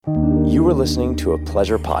You are listening to a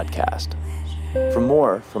Pleasure Podcast. For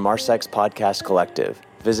more from our Sex Podcast Collective,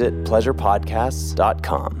 visit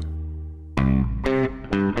pleasurepodcasts.com.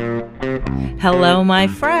 Hello, my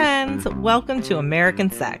friends. Welcome to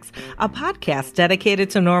American Sex, a podcast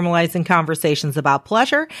dedicated to normalizing conversations about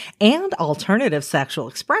pleasure and alternative sexual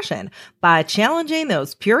expression by challenging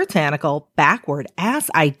those puritanical,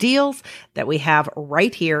 backward-ass ideals that we have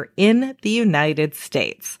right here in the United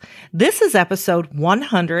States. This is episode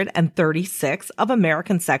 136 of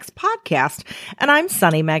American Sex Podcast, and I'm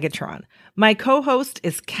Sunny Megatron. My co-host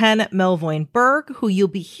is Ken Melvoin-Berg, who you'll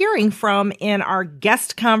be hearing from in our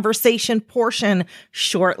guest conversation portion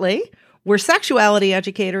shortly. We're sexuality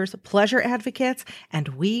educators, pleasure advocates, and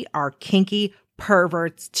we are kinky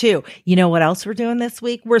perverts too. You know what else we're doing this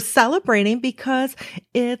week? We're celebrating because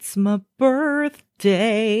it's my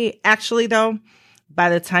birthday. Actually, though, by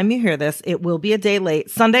the time you hear this, it will be a day late.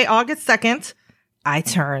 Sunday, August 2nd, I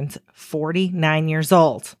turned 49 years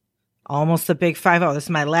old. Almost a big 50. This is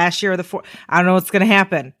my last year of the four. I don't know what's going to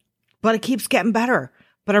happen, but it keeps getting better.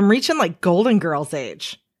 But I'm reaching like Golden Girls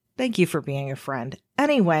age. Thank you for being a friend.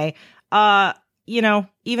 Anyway, even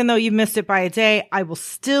though you missed it by a day, I will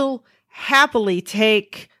still happily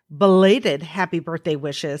take belated happy birthday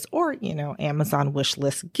wishes or, Amazon wish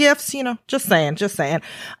list gifts, just saying.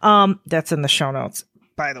 That's in the show notes,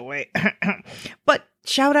 by the way. But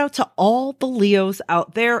shout out to all the Leos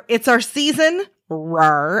out there. It's our season.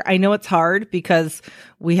 Rawr. I know it's hard because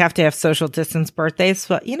we have to have social distance birthdays,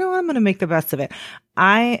 but I'm going to make the best of it.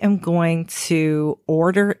 I am going to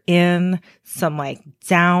order in some like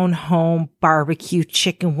down home barbecue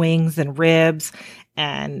chicken wings and ribs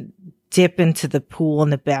and dip into the pool in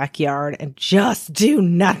the backyard and just do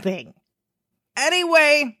nothing.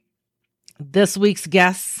 Anyway, this week's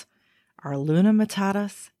guests are Luna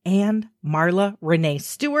Matatas and Marla Renee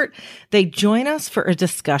Stewart. They join us for a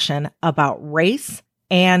discussion about race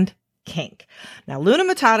and kink. Now, Luna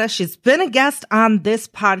Matata, she's been a guest on this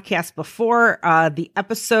podcast before. The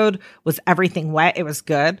episode was Everything Wet. It was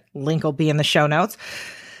good. Link will be in the show notes.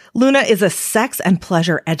 Luna is a sex and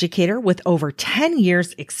pleasure educator with over 10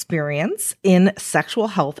 years experience in sexual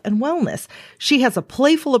health and wellness. She has a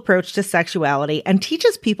playful approach to sexuality and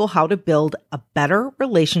teaches people how to build a better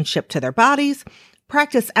relationship to their bodies,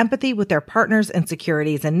 practice empathy with their partner's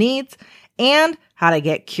insecurities and needs, and how to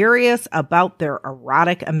get curious about their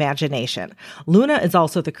erotic imagination. Luna is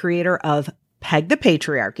also the creator of Peg the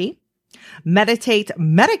Patriarchy, Meditate,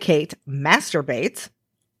 Medicate, Masturbate,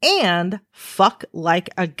 and Fuck Like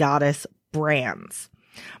a Goddess brands.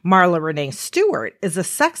 Marla Renee Stewart is a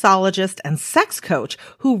sexologist and sex coach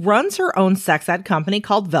who runs her own sex ed company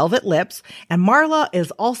called Velvet Lips, and Marla is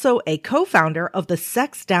also a co-founder of the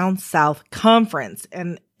Sex Down South Conference.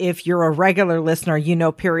 And if you're a regular listener,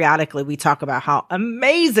 periodically we talk about how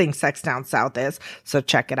amazing Sex Down South is, so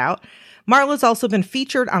check it out. Marla's also been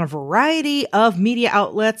featured on a variety of media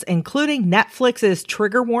outlets, including Netflix's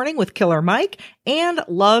Trigger Warning with Killer Mike and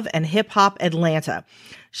Love and Hip Hop Atlanta.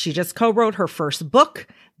 She just co-wrote her first book,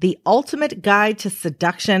 The Ultimate Guide to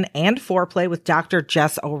Seduction and Foreplay with Dr.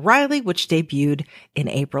 Jess O'Reilly, which debuted in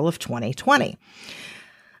April of 2020.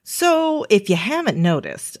 So if you haven't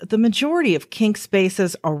noticed, the majority of kink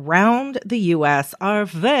spaces around the U.S. are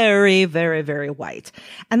very, very, very white.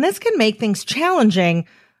 And this can make things challenging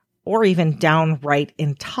or even downright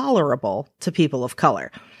intolerable to people of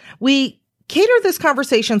color. We cater this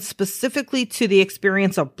conversation specifically to the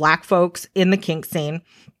experience of Black folks in the kink scene,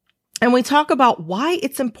 and we talk about why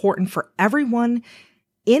it's important for everyone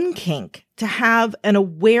in kink to have an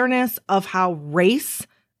awareness of how race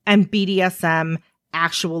and BDSM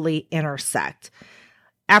actually intersect.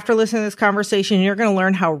 After listening to this conversation, you're going to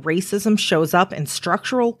learn how racism shows up in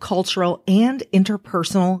structural, cultural, and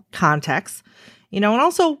interpersonal contexts. And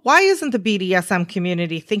also, why isn't the BDSM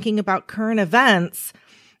community thinking about current events?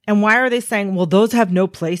 And why are they saying, well, those have no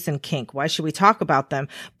place in kink? Why should we talk about them?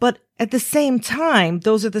 But at the same time,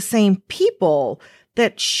 those are the same people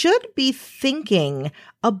that should be thinking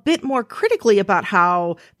a bit more critically about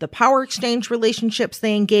how the power exchange relationships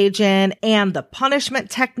they engage in and the punishment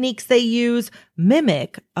techniques they use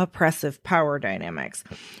mimic oppressive power dynamics.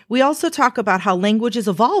 We also talk about how language is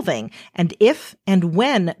evolving and if and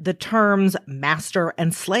when the terms master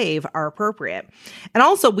and slave are appropriate. And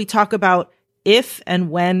also we talk about if and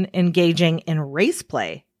when engaging in race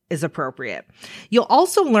play is appropriate. You'll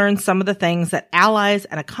also learn some of the things that allies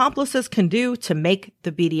and accomplices can do to make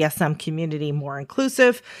the BDSM community more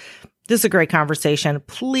inclusive. This is a great conversation.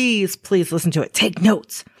 Please listen to it. Take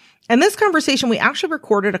notes. And this conversation we actually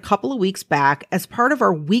recorded a couple of weeks back as part of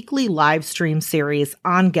our weekly live stream series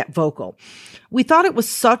on Get Vocal. We thought it was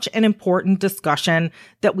such an important discussion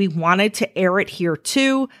that we wanted to air it here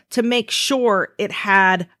too, to make sure it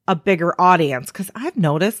had a bigger audience. Because I've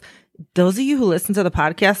noticed those of you who listen to the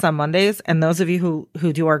podcast on Mondays and those of you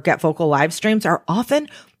who do our Get Vocal live streams are often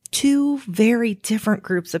two very different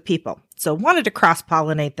groups of people. So wanted to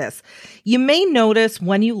cross-pollinate this. You may notice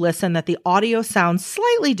when you listen that the audio sounds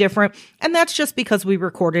slightly different, and that's just because we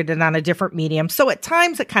recorded it on a different medium. So at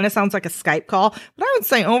times it kind of sounds like a Skype call, but I would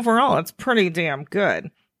say overall it's pretty damn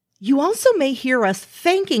good. You also may hear us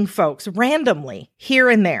thanking folks randomly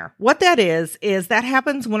here and there. What that is that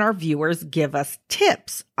happens when our viewers give us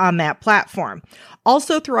tips on that platform.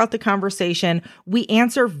 Also, throughout the conversation, we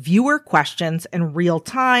answer viewer questions in real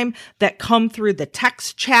time that come through the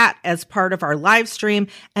text chat as part of our live stream.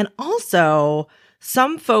 And also,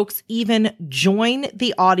 some folks even join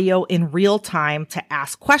the audio in real time to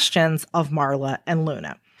ask questions of Marla and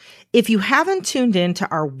Luna. If you haven't tuned in to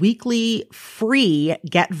our weekly free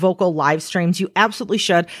Get Vocal live streams, you absolutely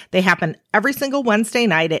should. They happen every single Wednesday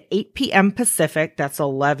night at 8 p.m. Pacific. That's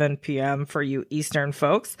 11 p.m. for you Eastern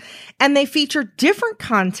folks. And they feature different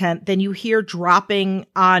content than you hear dropping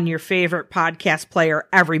on your favorite podcast player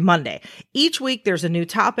every Monday. Each week, there's a new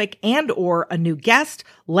topic and or a new guest.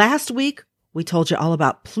 Last week, we told you all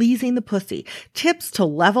about pleasing the pussy, tips to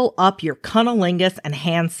level up your cunnilingus and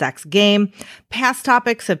hand sex game. Past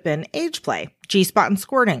topics have been age play, G-spot and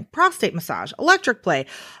squirting, prostate massage, electric play,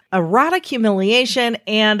 erotic humiliation,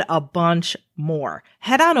 and a bunch more.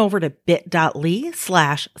 Head on over to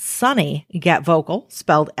bit.ly/SunnyGetVocal,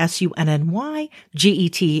 spelled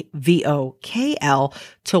SUNNYGETVOKL,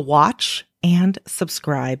 to watch and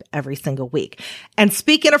subscribe every single week. And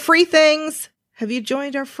speaking of free things, have you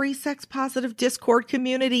joined our free sex positive Discord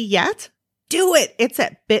community yet? Do it. It's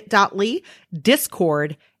at bit.ly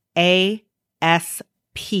Discord ASP.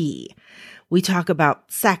 We talk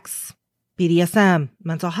about sex, BDSM,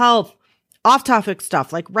 mental health, off-topic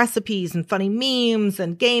stuff like recipes and funny memes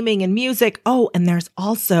and gaming and music. Oh, and there's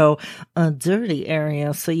also a dirty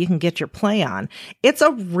area so you can get your play on. It's a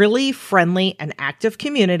really friendly and active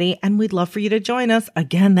community, and we'd love for you to join us.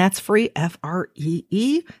 Again, that's free, FREE.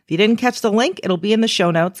 If you didn't catch the link, it'll be in the show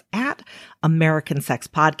notes at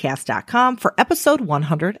americansexpodcast.com for episode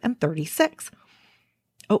 136.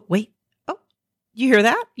 Oh, wait. Oh, you hear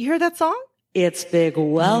that? You hear that song? It's big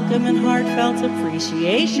welcome and heartfelt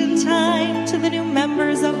appreciation time to the new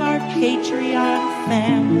members of our Patreon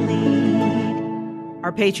family.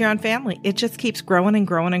 Our Patreon family, it just keeps growing and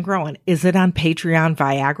growing and growing. Is it on Patreon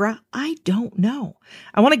Viagra? I don't know.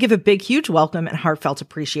 I want to give a big, huge welcome and heartfelt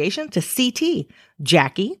appreciation to CT,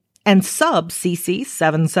 Jackie, and sub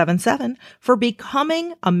CC777 for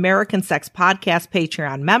becoming American Sex Podcast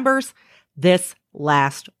Patreon members this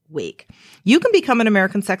last week. You can become an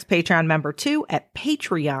American Sex Patreon member too at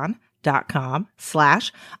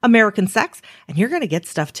patreon.com/American Sex. And you're going to get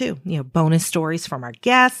stuff too. You know, bonus stories from our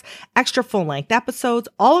guests, extra full-length episodes,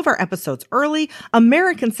 all of our episodes early,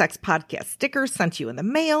 American Sex Podcast stickers sent to you in the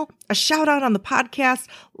mail, a shout out on the podcast,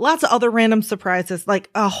 lots of other random surprises, like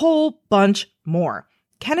a whole bunch more.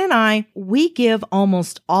 Ken and I, we give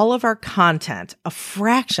almost all of our content, a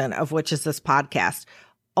fraction of which is this podcast,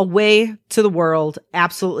 away to the world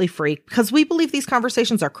absolutely free because we believe these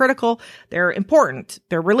conversations are critical, they're important,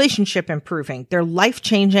 they're relationship improving, they're life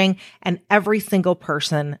changing, and every single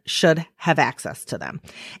person should have access to them.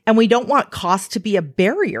 And we don't want cost to be a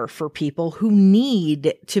barrier for people who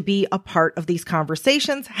need to be a part of these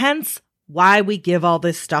conversations, hence why we give all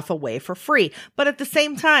this stuff away for free. But at the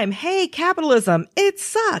same time, hey, capitalism, it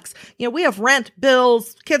sucks. You know, we have rent,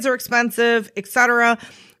 bills, kids are expensive, etc.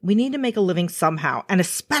 We need to make a living somehow, and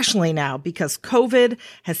especially now because COVID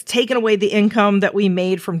has taken away the income that we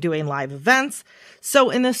made from doing live events. So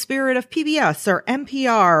in the spirit of PBS or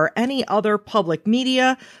NPR or any other public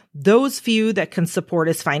media, those few that can support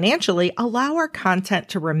us financially allow our content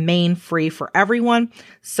to remain free for everyone.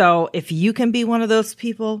 So if you can be one of those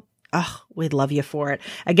people, oh, we'd love you for it.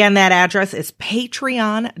 Again, that address is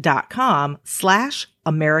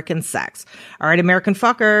patreon.com/American Sex. All right, American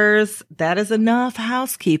fuckers, that is enough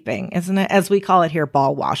housekeeping, isn't it? As we call it here,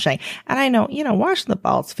 ball washing. And I know, washing the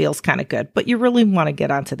balls feels kind of good, but you really want to get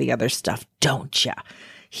onto the other stuff, don't you?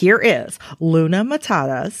 Here is Luna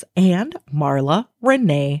Matatas and Marla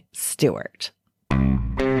Renee Stewart.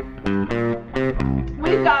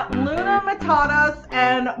 We've got Luna Matatas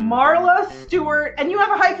and Marla Stewart, and you have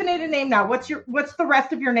a hyphenated name now. What's the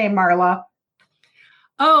rest of your name, Marla?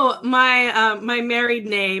 Oh, my married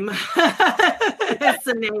name is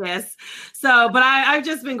Cineas. So, but I've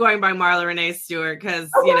just been going by Marla Renee Stewart because,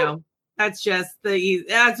 That's just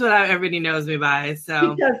that's what everybody knows me by.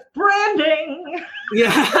 So because branding.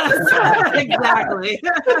 Yeah, exactly.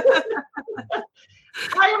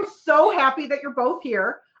 I am so happy that you're both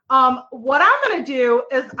here. What I'm going to do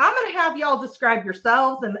is I'm going to have y'all describe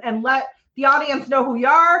yourselves and let the audience know who you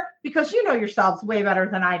are, because you know yourselves way better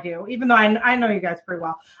than I do, even though I know you guys pretty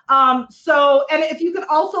well. So, and if you can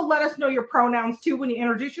also let us know your pronouns too when you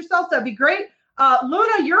introduce yourselves, that'd be great.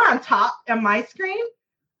 Luna, you're on top on my screen.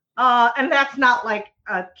 And that's not like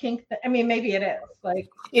a kink. I mean, maybe it is. Like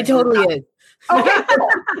it totally is. Okay, cool.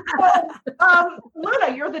 So,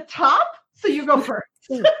 Luna, you're the top, so you go first.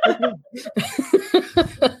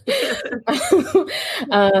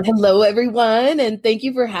 Hello, everyone, and thank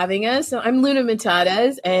you for having us. So I'm Luna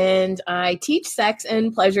Matadas, and I teach sex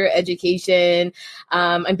and pleasure education.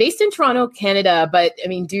 I'm based in Toronto, Canada, but I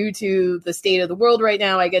mean, due to the state of the world right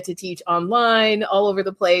now, I get to teach online all over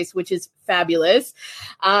the place, which is fabulous.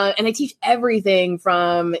 And I teach everything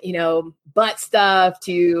from, butt stuff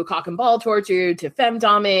to cock and ball torture to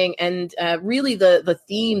femdoming. And really the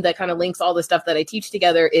theme that kind of links all the stuff that I teach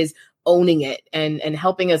together is owning it and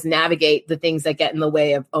helping us navigate the things that get in the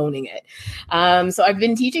way of owning it. So I've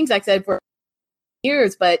been teaching sex ed for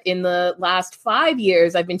years, but in the last 5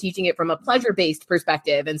 years, I've been teaching it from a pleasure-based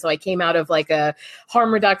perspective. And so I came out of like a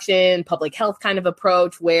harm reduction, public health kind of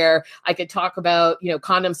approach where I could talk about,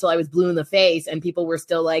 condoms till I was blue in the face, and people were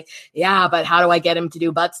still like, yeah, but how do I get him to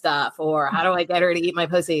do butt stuff? Or how do I get her to eat my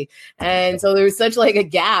pussy? And so there was such like a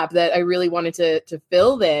gap that I really wanted to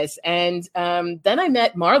fill this. And then I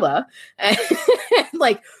met Marla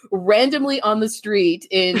like randomly on the street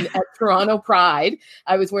at Toronto Pride.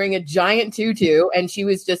 I was wearing a giant tutu, and she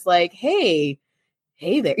was just like, hey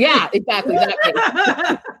there. Yeah, exactly.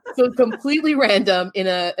 That so completely random in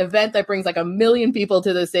an event that brings like 1 million people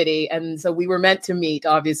to the city. And so we were meant to meet,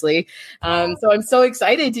 obviously. So I'm so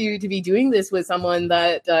excited to be doing this with someone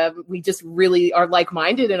that we just really are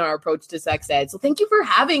like-minded in our approach to sex ed. So thank you for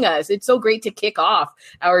having us. It's so great to kick off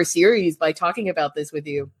our series by talking about this with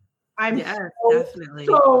you. I'm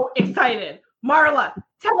so excited. Marla,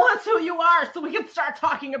 tell us who you are so we can start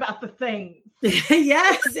talking about the things.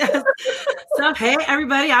 Yes. So, hey,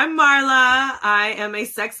 everybody, I'm Marla. I am a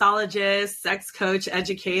sexologist, sex coach,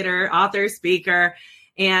 educator, author, speaker.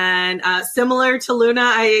 And similar to Luna,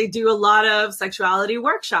 I do a lot of sexuality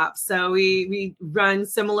workshops. So we run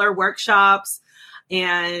similar workshops.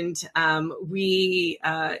 And we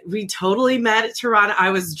totally met at Toronto.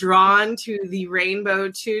 I was drawn to the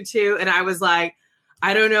rainbow tutu, and I was like,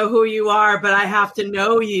 I don't know who you are, but I have to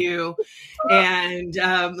know you. And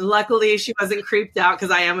luckily, she wasn't creeped out because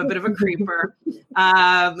I am a bit of a creeper. So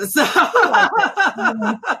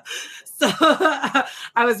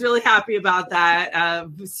I was really happy about that.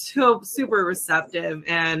 So super receptive.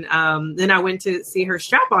 And then I went to see her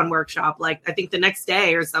strap-on workshop, like I think the next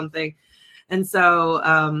day or something. And so,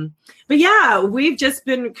 but yeah, we've just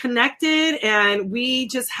been connected, and we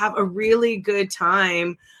just have a really good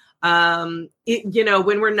time. When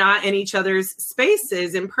we're not in each other's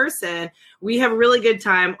spaces in person, we have a really good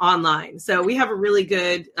time online. So we have a really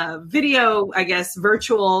good video, I guess,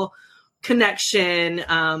 virtual connection.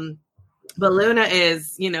 But Luna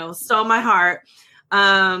is, stole my heart.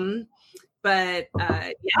 But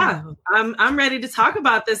I'm ready to talk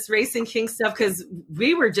about this race and kink stuff, because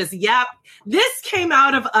we were just This came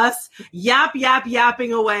out of us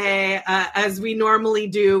yapping away as we normally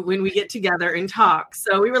do when we get together and talk.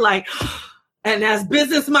 So we were like, and as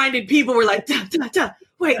business-minded people, we're like,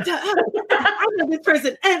 wait, I know this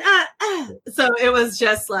person. And so it was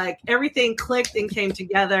just like everything clicked and came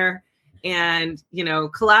together. And,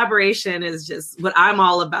 collaboration is just what I'm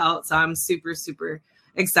all about. So I'm super, super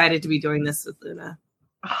excited to be doing this with Luna.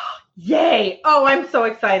 Oh, yay. Oh, I'm so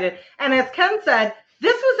excited. And as Ken said,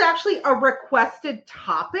 this was actually a requested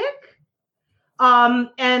topic.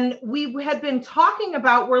 And we had been talking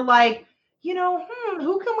about, we're like,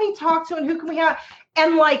 who can we talk to and who can we have?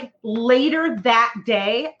 And like later that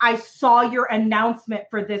day, I saw your announcement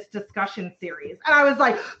for this discussion series. And I was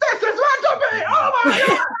like, this is meant to be. Oh my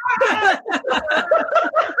God.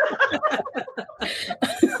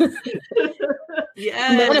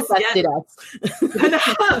 Yes, manifested us.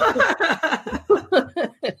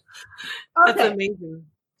 That's amazing.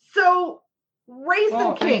 So race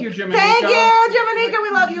and kink. Thank you, Jiminica. Thank you, Jiminica. We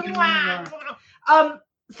love you.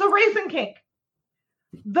 So race and kink.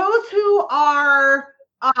 Those who are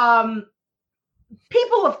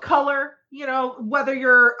people of color, whether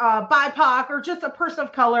you're BIPOC or just a person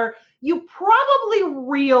of color, you probably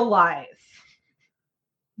realize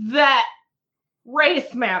that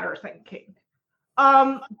race matters in kink.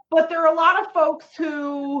 But there are a lot of folks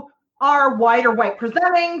who are white or white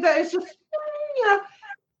presenting. That is just,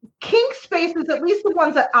 kink spaces, at least the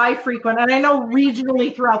ones that I frequent, and I know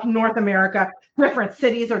regionally throughout North America, different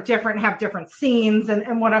cities are different, have different scenes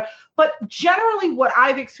and whatnot. But generally what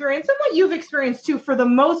I've experienced and what you've experienced too, for the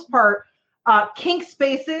most part, kink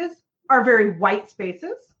spaces are very white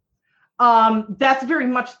spaces. That's very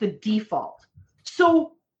much the default.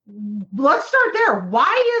 So let's start there.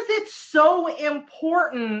 Why is it so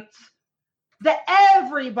important that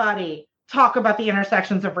everybody talk about the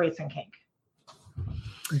intersections of race and kink?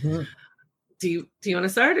 Mm-hmm. Do you want to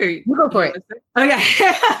start, or you go for it? Okay.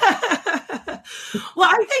 Well,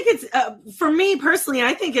 I think it's for me personally,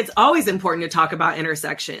 I think it's always important to talk about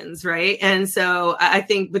intersections, right? And so I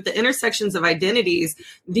think with the intersections of identities,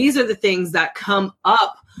 these are the things that come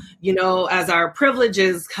up, as our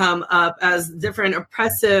privileges come up, as different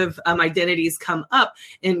oppressive identities come up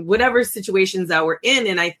in whatever situations that we're in.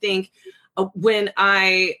 And I think when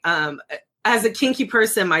I, as a kinky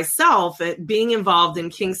person myself, being involved in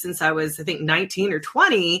kink since I was, I think, 19 or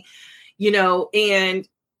 20, and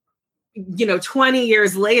 20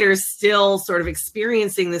 years later, still sort of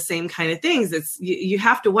experiencing the same kind of things. It's you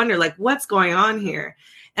have to wonder, like, what's going on here?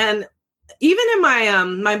 And even in my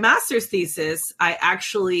my master's thesis,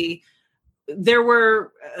 there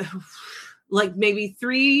were like maybe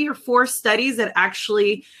 3 or 4 studies that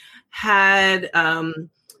actually had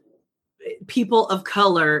people of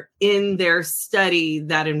color in their study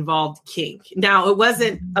that involved kink. Now, it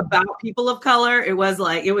wasn't about people of color. It was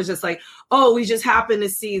just like, oh, we just happened to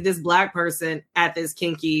see this Black person at this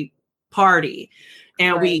kinky party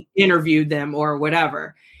and right. We interviewed them or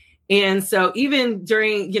whatever. And so even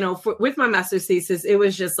during, with my master's thesis, it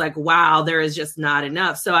was just like, wow, there is just not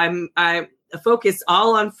enough. So I focused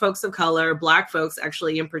all on folks of color, Black folks,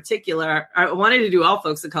 actually, in particular. I wanted to do all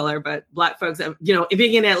folks of color, but Black folks,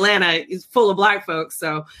 being in Atlanta is full of Black folks.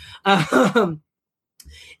 So, and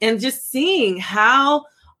just seeing how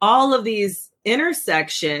all of these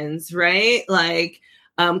intersections, right? Like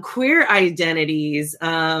queer identities,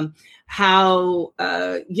 how,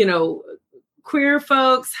 queer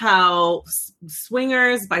folks, how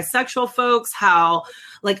swingers, bisexual folks, how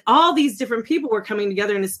like all these different people were coming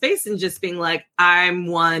together in a space and just being like, I'm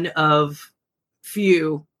one of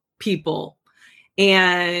few people,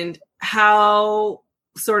 and how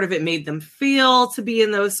sort of it made them feel to be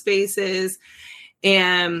in those spaces.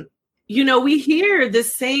 And, we hear the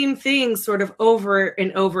same thing sort of over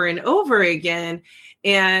and over and over again.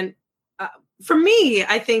 And for me,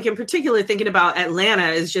 I think in particular, thinking about Atlanta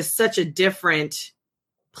is just such a different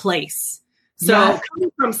place. So yes.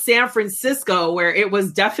 Coming from San Francisco, where it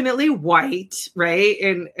was definitely white, right?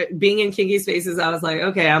 And being in kinky spaces, I was like,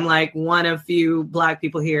 okay, I'm like one of few Black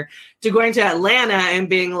people here, to going to Atlanta and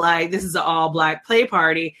being like, this is an all Black play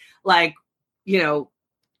party, like,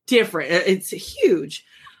 different. It's huge.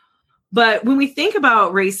 But when we think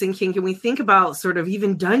about race and kink, and we think about sort of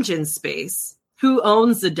even dungeon space, who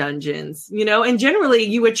owns the dungeons, and generally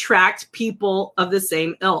you attract people of the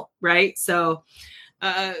same ilk, right? So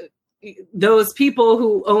those people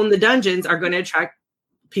who own the dungeons are going to attract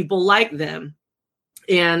people like them.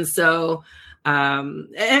 And so,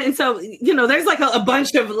 there's like a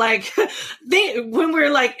bunch of like, when we're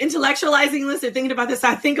like intellectualizing this or thinking about this,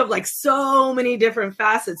 I think of like so many different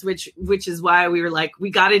facets, which is why we were like, we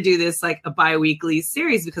got to do this like a bi-weekly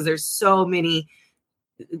series, because there's so many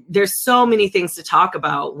things to talk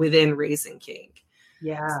about within race and kink.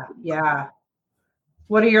 Yeah.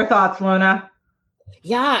 What are your thoughts, Luna?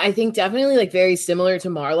 Yeah, I think definitely like very similar to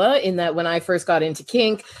Marla, in that when I first got into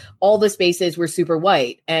kink, all the spaces were super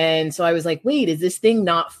white. And so I was like, wait, is this thing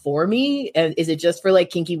not for me? And is it just for like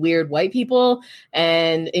kinky, weird white people?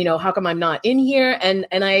 And, how come I'm not in here? And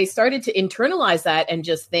I started to internalize that and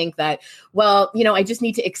just think that, well, I just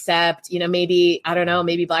need to accept, maybe, I don't know,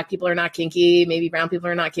 maybe Black people are not kinky, maybe brown people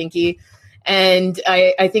are not kinky. And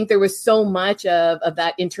I think there was so much of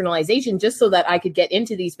that internalization just so that I could get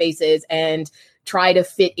into these spaces and try to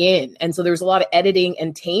fit in. And so there was a lot of editing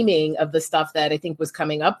and taming of the stuff that I think was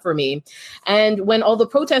coming up for me. And when all the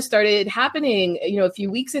protests started happening, a few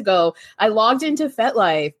weeks ago, I logged into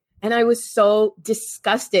FetLife and I was so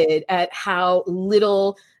disgusted at how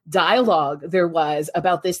little dialogue there was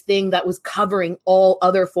about this thing that was covering all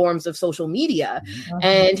other forms of social media,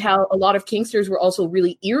 and how a lot of kinksters were also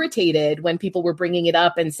really irritated when people were bringing it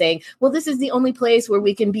up and saying, well, this is the only place where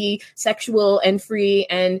we can be sexual and free.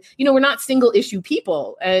 And, we're not single issue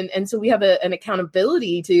people. And so we have an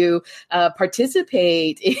accountability to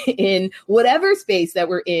participate in whatever space that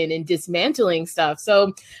we're in dismantling stuff.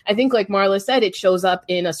 So I think, like Marla said, it shows up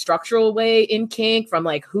in a structural way in kink, from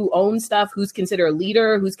like who owns stuff, who's considered a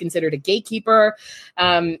leader, who's who's considered a gatekeeper.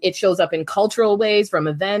 It shows up in cultural ways, from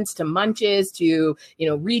events to munches to,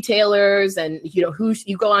 retailers, and,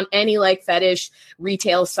 you go on any like fetish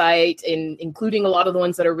retail site, including a lot of the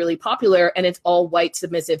ones that are really popular, and it's all white,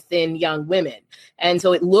 submissive, thin, young women. And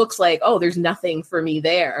so it looks like, oh, there's nothing for me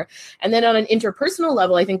there. And then on an interpersonal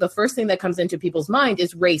level, I think the first thing that comes into people's mind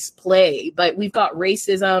is race play. But we've got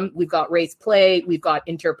racism, we've got race play, we've got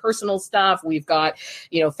interpersonal stuff, we've got,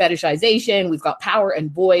 fetishization, we've got power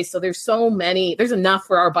and voice. So there's enough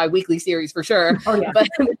for our biweekly series for sure. Oh, yeah. But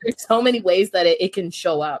there's so many ways that it can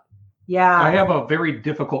show up. Yeah. I have a very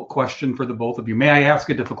difficult question for the both of you. May I ask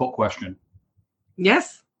a difficult question?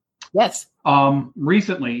 Yes. Yes.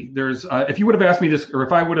 Recently, there's, if you would have asked me this, or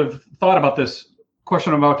if I would have thought about this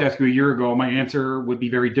question I'm about to ask you a year ago, my answer would be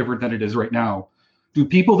very different than it is right now. Do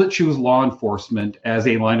people that choose law enforcement as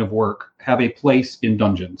a line of work have a place in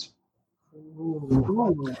dungeons?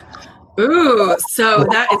 Ooh, so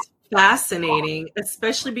that is fascinating,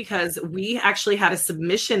 especially because we actually had a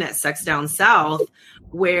submission at Sex Down South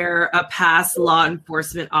where a past law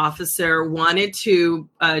enforcement officer wanted to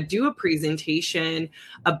do a presentation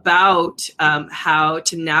about how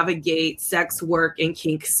to navigate sex work and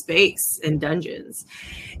kink space in dungeons.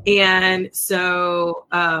 And so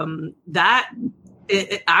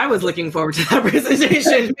I was looking forward to that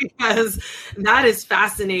presentation because that is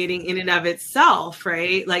fascinating in and of itself,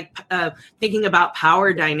 right? Like thinking about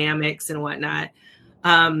power dynamics and whatnot.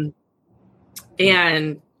 And,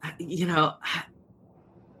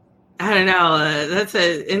 I don't know. That's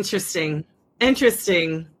an interesting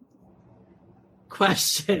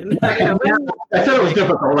question. I said it was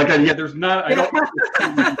difficult. There's not, I don't,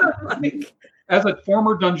 as a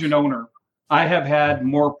former dungeon owner, I have had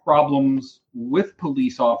more problems with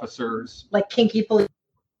police officers. Like kinky police?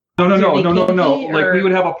 No. Like we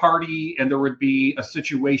would have a party and there would be a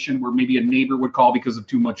situation where maybe a neighbor would call because of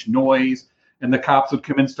too much noise, and the cops would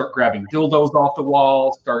come in, start grabbing dildos off the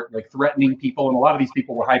wall, start like threatening people. And a lot of these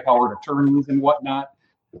people were high-powered attorneys and whatnot.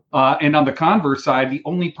 And on the converse side, the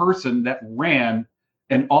only person that ran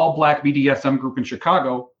an all-black BDSM group in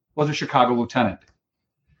Chicago was a Chicago lieutenant.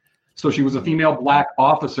 So she was a female black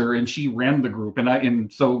officer and she ran the group.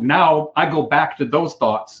 And so now I go back to those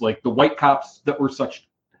thoughts, like the white cops that were such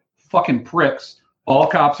fucking pricks. All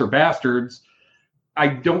cops are bastards. I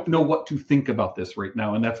don't know what to think about this right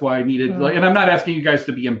now. And that's why I needed, and I'm not asking you guys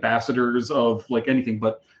to be ambassadors of like anything,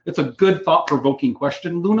 but it's a good thought-provoking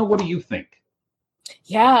question. Luna, what do you think?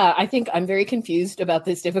 Yeah, I think I'm very confused about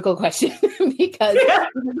this difficult question because okay,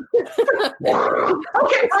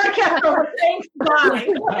 podcast over. Thanks, bye.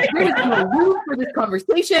 There's no room for this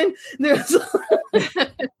conversation. There's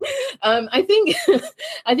I think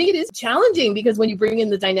it is challenging because when you bring in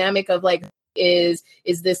the dynamic of like is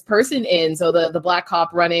this person in, so the black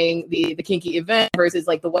cop running the kinky event versus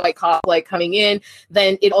like the white cop like coming in,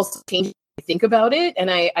 then it also changes think about it. And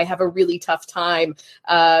I have a really tough time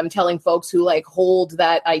telling folks who like hold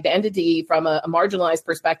that identity from a marginalized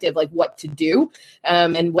perspective, like what to do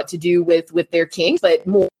and what to do with their kinks, but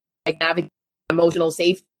more like navigating emotional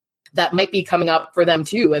safety that might be coming up for them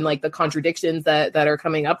too, and like the contradictions that are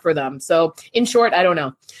coming up for them. So in short, I don't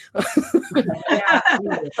know. Yeah.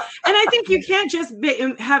 And I think you can't just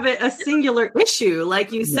have it a singular issue.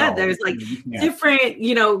 Like you said, there's like different,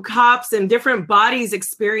 cops and different bodies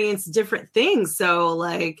experience different things. So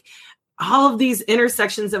like all of these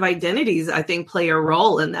intersections of identities, I think play a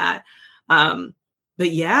role in that. But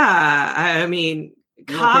yeah, I mean,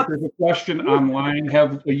 there's a question online.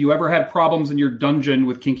 Have you ever had problems in your dungeon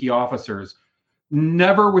with kinky officers?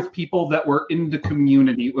 Never with people that were in the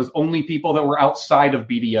community. It was only people that were outside of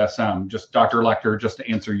BDSM. Just Dr. Lecter, just to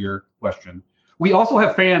answer your question. We also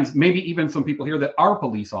have fans, maybe even some people here that are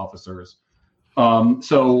police officers.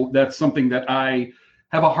 So that's something that I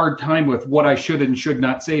have a hard time with what I should and should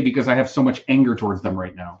not say because I have so much anger towards them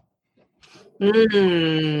right now.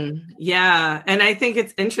 Yeah. And I think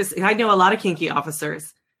it's interesting. I know a lot of kinky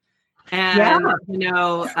officers and,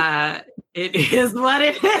 it is what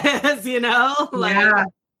it is, like,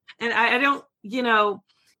 and I don't,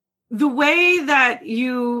 the way that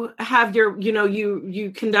you have your,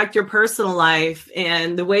 you conduct your personal life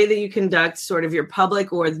and the way that you conduct sort of your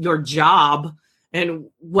public or your job and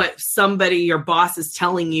what your boss is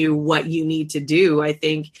telling you what you need to do, I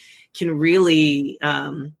think can really,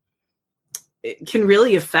 it can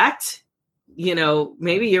really affect,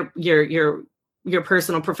 maybe your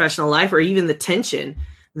personal professional life or even the tension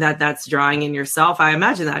that's drawing in yourself. I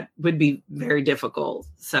imagine that would be very difficult.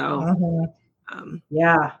 So,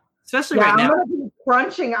 especially right now. I'm going to be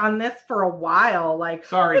crunching on this for a while. Like,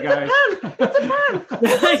 sorry, guys. It's a pen.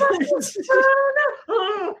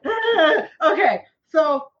 Okay.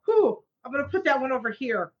 So, I'm going to put that one over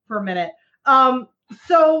here for a minute. I'm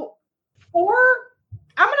going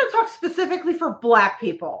to talk specifically for Black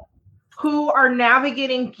people who are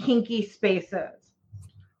navigating kinky spaces.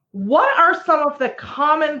 What are some of the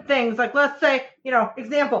common things? Like, let's say,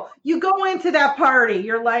 example, you go into that party,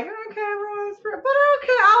 you're like, okay, everyone's free, but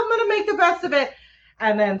okay, I'm going to make the best of it.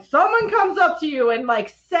 And then someone comes up to you and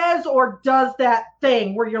like says or does that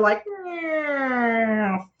thing where you're like,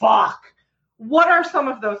 fuck. What are some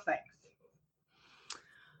of those things?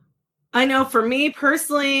 I know for me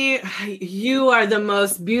personally, you are the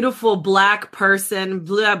most beautiful Black person,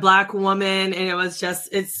 Black woman. And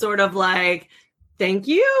it's sort of like, thank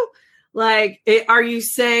you. Like, are you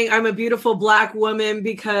saying I'm a beautiful Black woman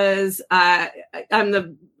because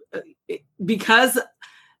because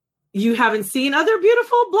you haven't seen other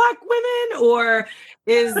beautiful Black women, or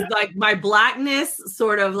is like my Blackness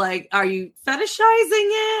sort of like, are you fetishizing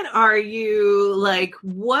it? Are you like,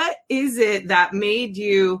 what is it that made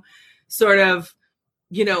you sort of,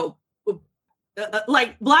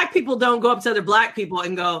 like Black people don't go up to other Black people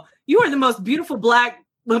and go, you are the most beautiful Black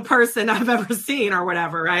person I've ever seen or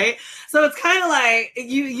whatever. Right. So it's kind of like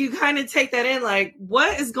you kind of take that in, like,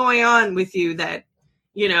 what is going on with you that,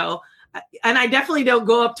 and I definitely don't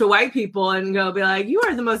go up to white people and go be like, you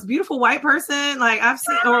are the most beautiful white person like I've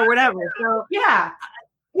seen or whatever. So yeah,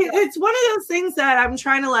 it's one of those things that I'm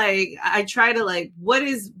trying to what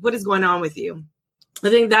is going on with you? I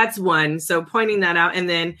think that's one. So pointing that out, and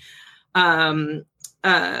then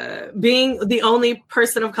being the only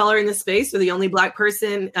person of color in the space, or the only Black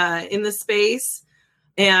person in the space.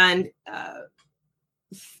 And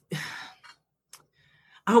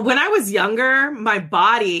when I was younger, my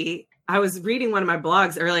body, I was reading one of my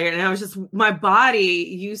blogs earlier, and my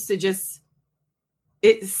body used to just,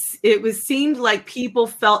 it seemed like people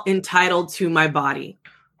felt entitled to my body.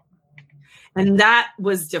 And that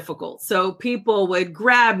was difficult. So people would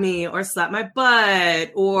grab me or slap my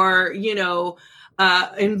butt or,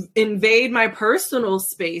 invade my personal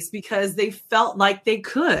space because they felt like they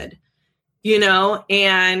could,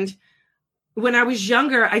 and when I was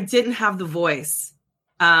younger, I didn't have the voice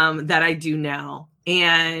that I do now.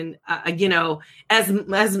 And,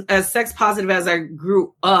 as sex positive as I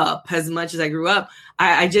grew up, as much as I grew up,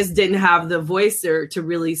 I just didn't have the voice to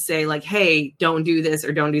really say like, hey, don't do this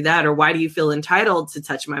or don't do that. Or why do you feel entitled to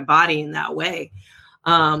touch my body in that way?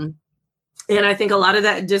 And I think a lot of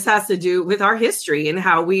that just has to do with our history and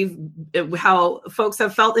how folks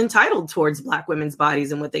have felt entitled towards Black women's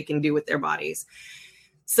bodies and what they can do with their bodies.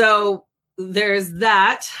 So there's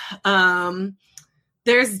that.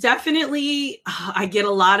 There's definitely, I get a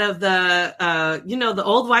lot of the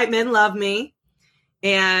old white men love me.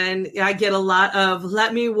 And I get a lot of,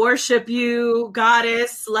 let me worship you,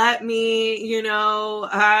 goddess. Let me,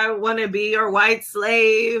 I want to be your white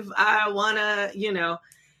slave. I want to,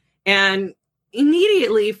 and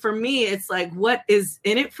immediately for me, it's like, what is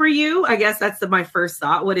in it for you? I guess that's my first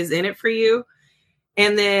thought. What is in it for you?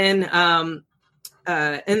 And then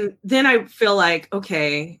I feel like,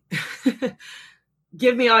 okay,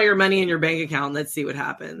 give me all your money in your bank account. Let's see what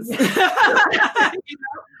happens.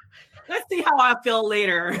 Let's see how I feel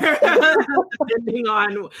later,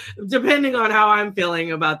 depending on how I'm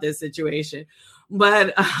feeling about this situation.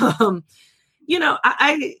 But,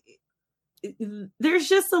 there's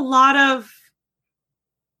just a lot of,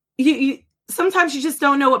 sometimes you just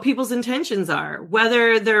don't know what people's intentions are,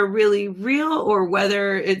 whether they're really real or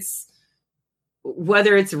whether it's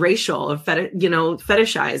racial or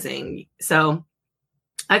fetishizing. So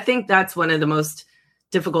I think that's one of the most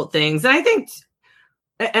difficult things.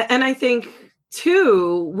 And I think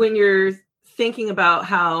too, when you're thinking about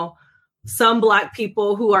how some Black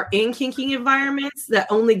people who are in kinky environments that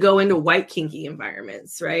only go into white kinky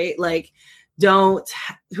environments, right? Like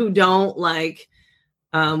who don't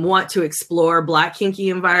want to explore Black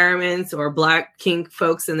kinky environments or Black kink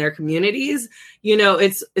folks in their communities,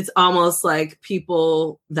 it's almost like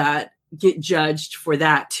people that get judged for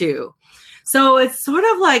that too. So it's sort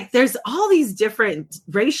of like there's all these different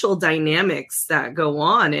racial dynamics that go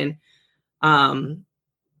on. And,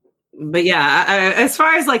 but yeah, as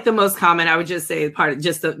far as like the most common, I would just say part of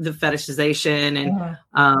just the fetishization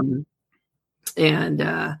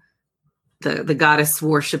and the goddess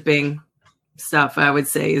worshiping stuff, I would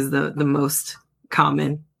say is the most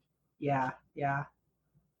common. Yeah. Yeah.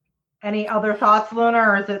 Any other thoughts, Luna,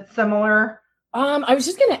 or is it similar? I was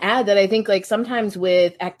just going to add that I think like sometimes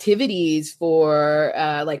with activities for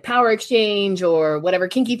like power exchange or whatever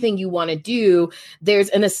kinky thing you want to do, there's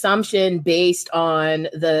an assumption based on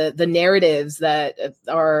the narratives that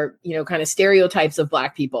are, you know, kind of stereotypes of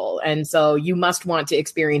Black people. And so you must want to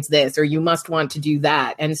experience this or you must want to do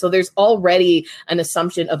that. And so there's already an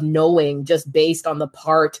assumption of knowing just based on the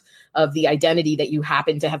part of the identity that you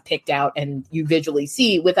happen to have picked out and you visually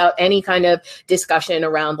see without any kind of discussion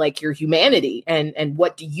around like your humanity and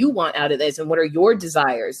what do you want out of this and what are your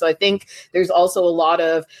desires. So I think there's also a lot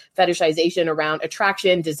of fetishization around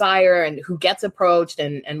attraction, desire, and who gets approached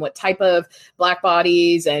and what type of Black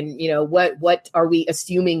bodies and, you know, what are we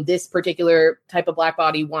assuming this particular type of Black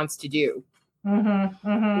body wants to do. Mm-hmm,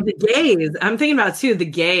 mm-hmm. The gaze. I'm thinking about the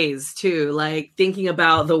gaze too, like thinking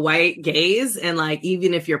about the white gaze and like,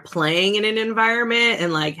 even if you're playing in an environment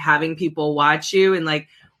and like having people watch you and like,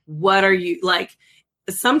 what are you like?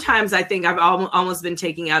 Sometimes I think I've almost been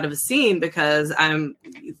taken out of a scene because I'm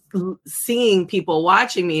seeing people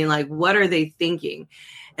watching me and like, what are they thinking?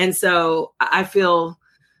 And so I feel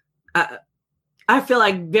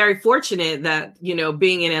like very fortunate that, you know,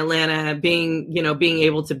 being in Atlanta, being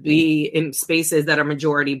able to be in spaces that are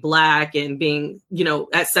majority Black and being, you know,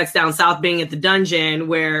 at Sex Down South, being at the dungeon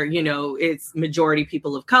where, you know, it's majority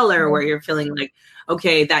people of color, where you're feeling like,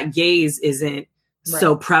 okay, that gaze isn't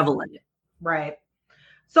so prevalent. Right.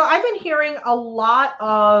 So I've been hearing a lot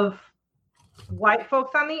of white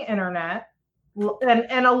folks on the internet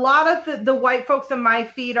and a lot of the white folks in my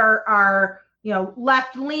feed are you know,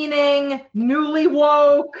 left leaning, newly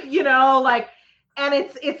woke, you know, like, and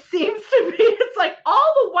it seems to be, it's like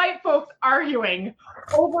all the white folks arguing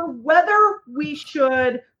over whether we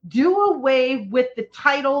should do away with the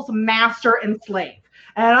titles master and slave.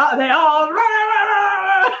 And they all,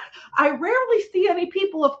 I rarely see any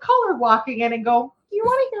people of color walking in and go, you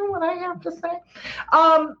want to hear what I have to say?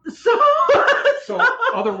 So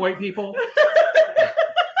other white people,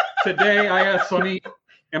 today I asked Sunny,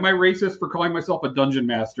 am I racist for calling myself a dungeon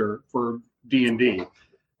master for D&D?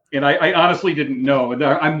 And I honestly didn't know. And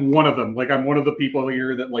I'm one of them. Like, I'm one of the people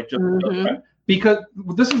here that like just because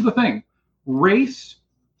this is the thing. Race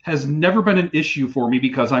has never been an issue for me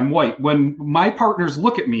because I'm white. When my partners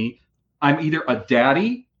look at me, I'm either a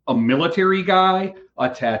daddy, a military guy, a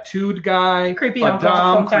tattooed guy, creepy a uncle,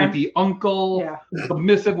 dom, creepy uncle, yeah,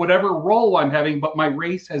 submissive, whatever role I'm having. But my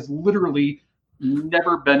race has literally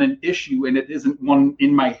never been an issue, and it isn't one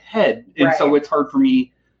in my head. And so it's hard for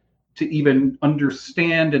me to even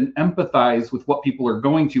understand and empathize with what people are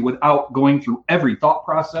going to without going through every thought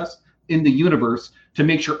process in the universe to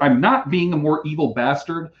make sure I'm not being a more evil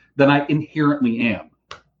bastard than I inherently am.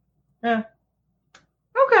 Yeah.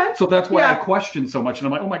 Okay. So that's why I question so much. And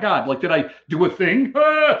I'm like, oh my God, like, did I do a thing?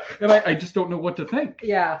 And I just don't know what to think.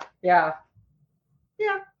 Yeah. Yeah.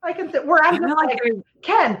 Yeah. I can sit where I'm just like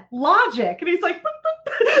Ken, logic. And he's like,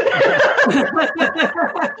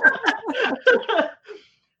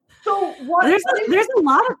 so what there's a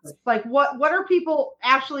lot of like what are people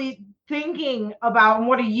actually thinking about, and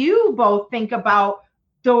what do you both think about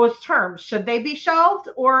those terms? Should they be shelved,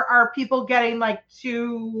 or are people getting like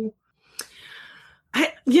too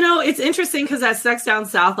it's interesting because at Sex Down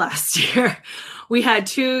South last year, we had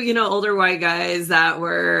two, older white guys that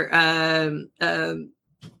were in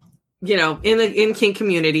kink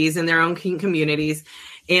communities, in their own kink communities.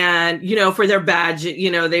 And, for their badge,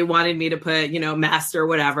 they wanted me to put, master,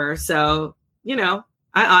 whatever. So, I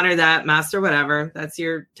honor that, master, whatever. That's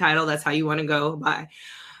your title. That's how you want to go by.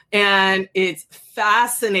 And it's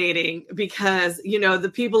fascinating because,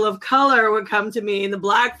 the people of color would come to me and the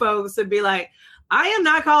Black folks would be like, I am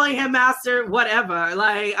not calling him master, whatever.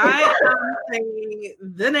 Like, I am saying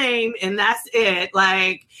the name and that's it.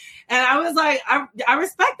 Like, and I was like, I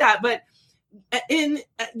respect that. But here's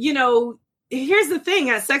the thing,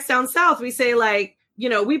 at Sex Down South, we say like,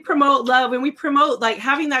 we promote love and we promote like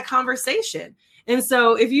having that conversation. And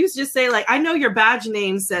so if you just say like, I know your badge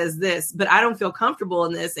name says this, but I don't feel comfortable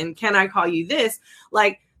in this. And can I call you this?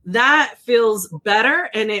 Like, that feels better.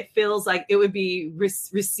 And it feels like it would be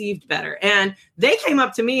received better. And they came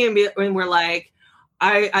up to me and were like,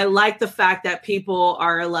 I like the fact that people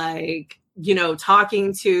are like,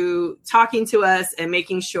 talking to us and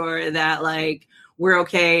making sure that like, we're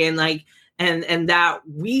okay. And like, and that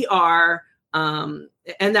we are, and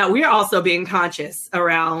that we're also being conscious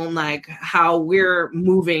around like how we're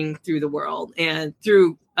moving through the world and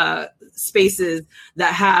through spaces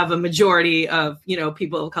that have a majority of,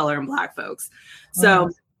 people of color and Black folks. So,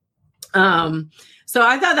 so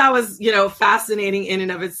I thought that was, fascinating in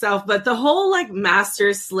and of itself, but the whole like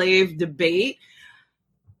master slave debate,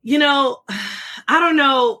 I don't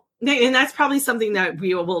know And that's probably something that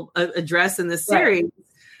we will address in this series.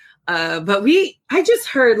 But I just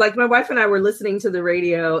heard, like, my wife and I were listening to the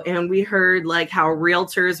radio, and we heard like how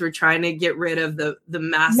realtors were trying to get rid of the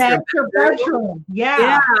master bedroom.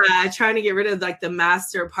 Yeah, trying to get rid of like the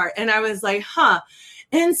master part. And I was like,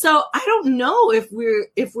 And so I don't know if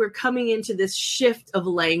we're coming into this shift of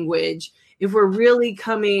language, if we're really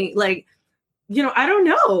coming, like, I don't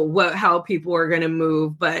know how people are going to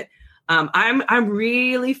move, but I'm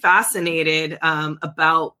really fascinated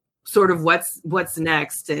about sort of what's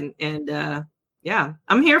next, and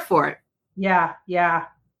I'm here for it. Yeah.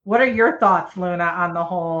 What are your thoughts, Luna, on the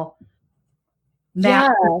whole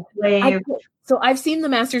slave? So I've seen the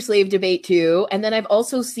master slave debate too. And then I've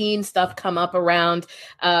also seen stuff come up around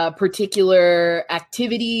particular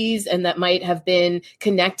activities and that might have been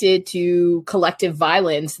connected to collective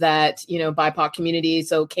violence that, BIPOC communities,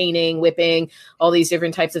 so caning, whipping, all these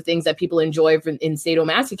different types of things that people enjoy in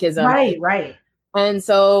sadomasochism. Right. And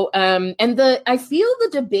so, I feel the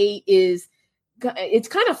debate it's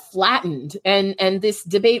kind of flattened, and this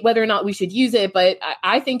debate whether or not we should use it, but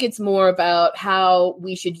I think it's more about how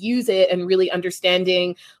we should use it and really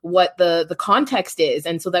understanding what the context is,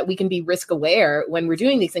 and so that we can be risk aware when we're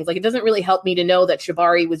doing these things. Like, it doesn't really help me to know that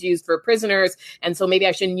shibari was used for prisoners, and so maybe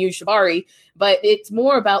I shouldn't use shibari, but it's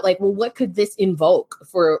more about like, well, what could this invoke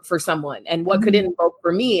for someone, and what could it invoke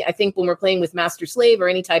for me? I think when we're playing with master slave or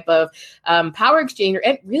any type of power exchange,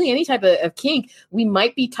 or really any type of kink, we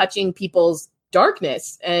might be touching people's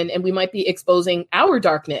darkness, and we might be exposing our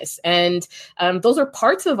darkness, and those are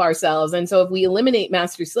parts of ourselves. And so if we eliminate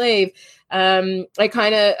master slave, I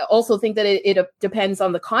kind of also think that it depends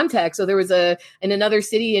on the context. So there was in another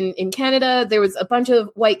city in Canada, there was a bunch of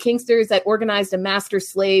white kinksters that organized a master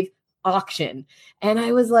slave auction, and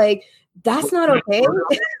I was like, that's not okay.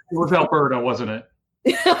 It was Alberta, wasn't it?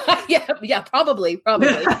 yeah, probably.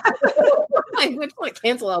 I would want to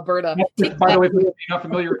cancel Alberta. By the way, if you're not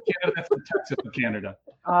familiar with Canada, that's the Texas of Canada.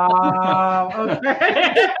 Oh, okay.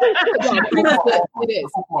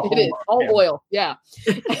 It is all oil. Yeah.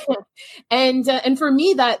 And for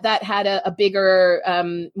me, that had a bigger,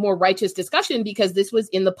 more righteous discussion, because this was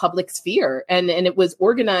in the public sphere, and it was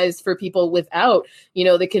organized for people without,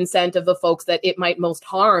 the consent of the folks that it might most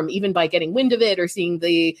harm, even by getting wind of it or seeing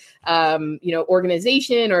the,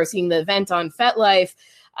 organization or seeing the event on FetLife.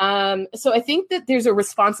 So I think that there's a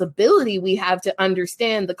responsibility we have to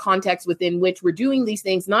understand the context within which we're doing these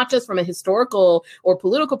things, not just from a historical or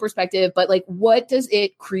political perspective, but like, what does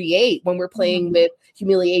it create when we're playing with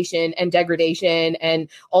humiliation and degradation and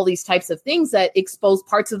all these types of things that expose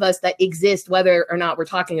parts of us that exist, whether or not we're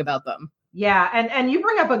talking about them. Yeah, and you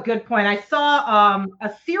bring up a good point. I saw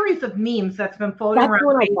a series of memes that's been floating around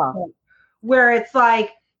Facebook, where it's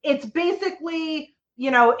like, it's basically,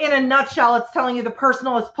 in a nutshell, it's telling you the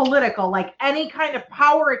personal is political. Like, any kind of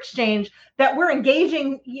power exchange that we're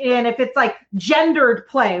engaging in, if it's like gendered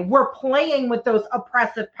play, we're playing with those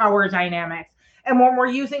oppressive power dynamics. And when we're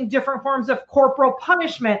using different forms of corporal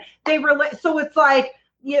punishment, they relate. So it's like,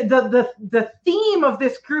 the theme of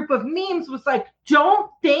this group of memes was like, don't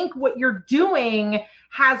think what you're doing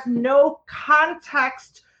has no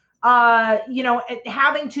context,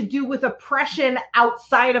 having to do with oppression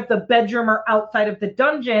outside of the bedroom or outside of the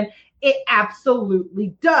dungeon. It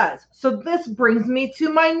absolutely does. So this brings me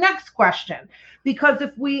to my next question, because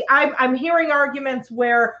I'm hearing arguments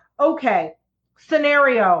where, okay,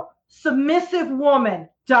 scenario, submissive woman,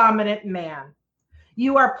 dominant man.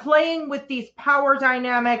 You are playing with these power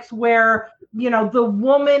dynamics where, the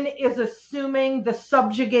woman is assuming the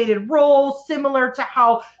subjugated role, similar to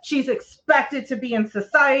how she's expected to be in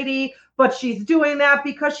society, but she's doing that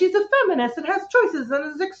because she's a feminist and has choices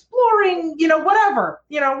and is exploring, whatever,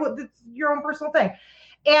 it's your own personal thing.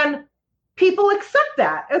 And people accept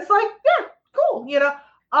that. It's like, yeah, cool,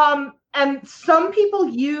 and some people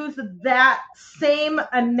use that same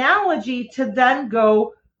analogy to then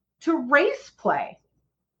go to race play.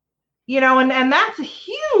 And that's a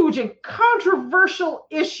huge and controversial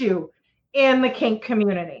issue in the kink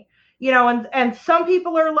community, and some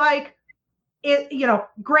people are like, it,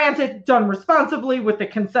 granted, done responsibly with the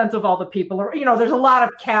consent of all the people, or, there's a lot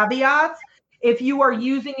of caveats. If you are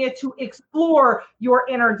using it to explore your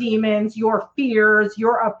inner demons, your fears,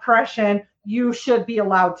 your oppression, you should be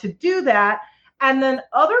allowed to do that. And then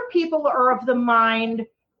other people are of the mind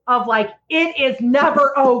of like, it is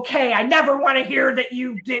never okay. I never want to hear that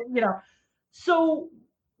you did, So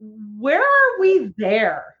where are we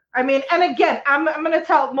there? I mean, and again, I'm going to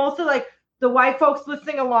tell most of like the white folks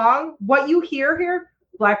listening along, what you hear here,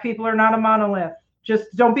 Black people are not a monolith.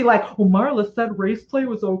 Just don't be like, oh, Marla said race play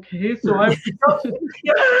was okay, so I.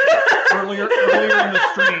 Earlier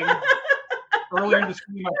in the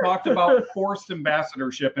stream, I talked about forced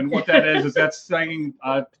ambassadorship, and what that is that's saying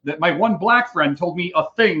that my one black friend told me a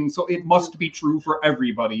thing, so it must be true for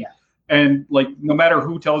everybody. Yeah. And like, no matter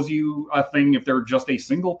who tells you a thing, if they're just a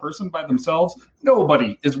single person by themselves,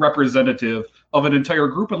 nobody is representative of an entire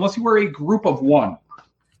group unless you are a group of one.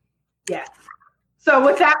 Yeah. So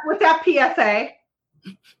with that PSA,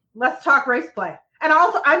 let's talk race play. And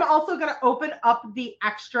I'm also going to open up the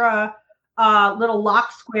extra little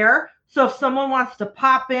lock square. So if someone wants to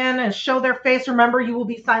pop in and show their face, remember you will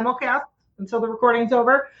be simulcast until the recording's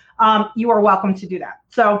over. You are welcome to do that.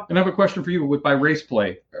 So, and I have a question for you. By race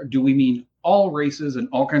play, do we mean all races and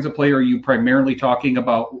all kinds of play? Or are you primarily talking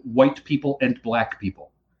about white people and black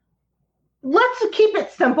people? Let's keep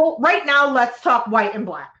it simple. Right now, let's talk white and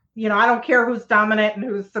black. I don't care who's dominant and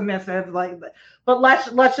who's submissive, but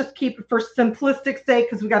let's just keep it for simplistic sake,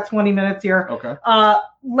 because we got 20 minutes here. Okay.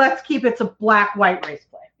 Let's keep it to black-white race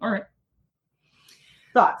play. All right.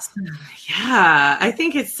 Thoughts? Yeah, I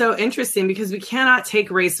think it's so interesting because we cannot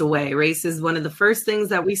take race away. Race is one of the first things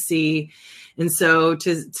that we see. And so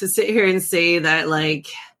to sit here and say that like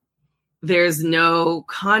there's no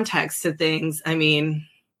context to things, I mean,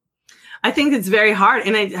 I think it's very hard,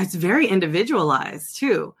 and it's very individualized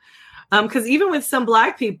too. Because even with some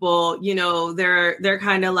black people, they're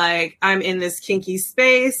kind of like, I'm in this kinky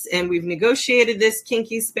space and we've negotiated this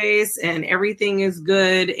kinky space and everything is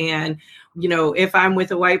good. And, if I'm with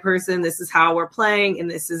a white person, this is how we're playing and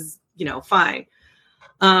this is, fine.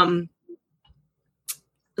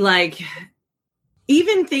 Like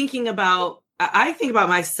even I think about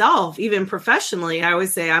myself, even professionally, I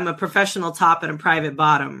always say I'm a professional top and a private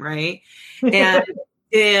bottom, right?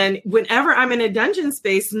 And whenever I'm in a dungeon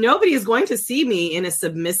space, nobody is going to see me in a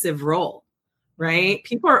submissive role, right?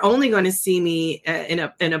 People are only going to see me in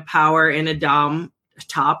a power, in a dom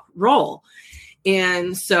top role.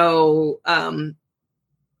 And so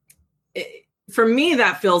for me,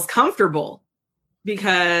 that feels comfortable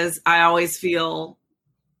because I always feel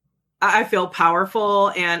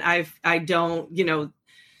powerful, and I don't,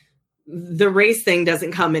 the race thing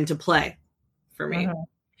doesn't come into play for me. Uh-huh.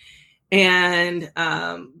 And,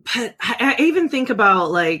 but I even think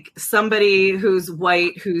about like somebody who's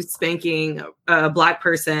white, who's spanking a black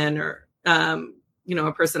person or, a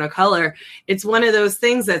person of color. It's one of those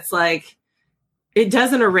things that's like, it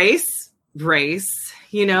doesn't erase race,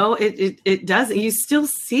 it doesn't, you still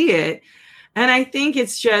see it. And I think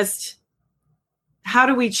it's just, how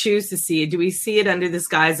do we choose to see it? Do we see it under this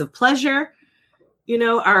guise of pleasure?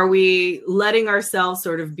 Are we letting ourselves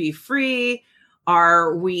sort of be free?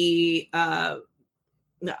 Are we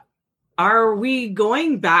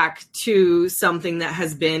going back to something that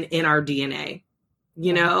has been in our DNA?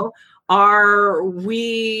 Are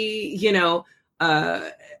we,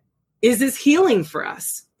 is this healing for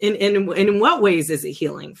us? In what ways is it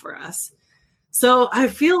healing for us? So I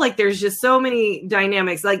feel like there's just so many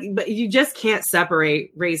dynamics, but you just can't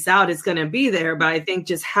separate race out. It's going to be there. But I think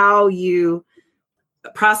just how you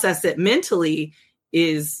process it mentally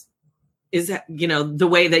is the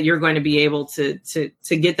way that you're going to be able to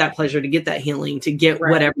get that pleasure, to get that healing, to get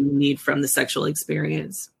whatever you need from the sexual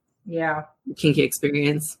experience. Yeah. Kinky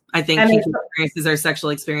experience. I think kinky experiences are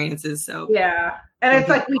sexual experiences. So yeah. And it's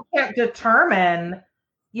like, we can't determine,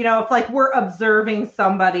 if like we're observing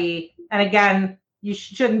somebody, and again, you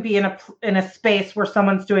shouldn't be in a space where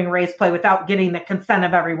someone's doing race play without getting the consent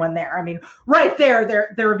of everyone there. I mean, right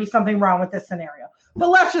there would be something wrong with this scenario. But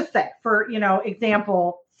let's just say, for,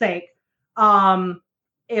 example sake,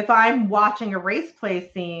 if I'm watching a race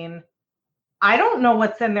play scene, I don't know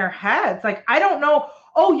what's in their heads. Like, I don't know,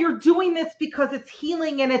 oh, you're doing this because it's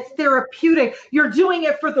healing and it's therapeutic. You're doing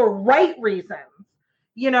it for the right reasons.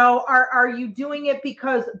 Are you doing it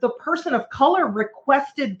because the person of color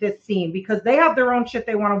requested this scene because they have their own shit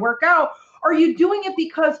they want to work out? Are you doing it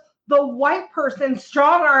because the white person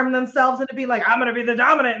strong-armed themselves into being like, I'm going to be the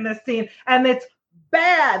dominant in this scene, and it's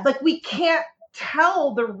bad? Like, we can't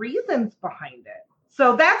tell the reasons behind it.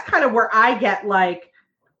 So that's kind of where I get like,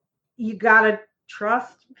 you got to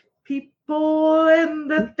trust people and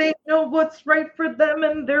that they know what's right for them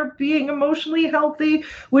and they're being emotionally healthy,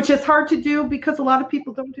 which is hard to do because a lot of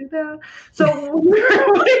people don't do that. So what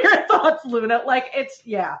are your thoughts, Luna? Like, it's,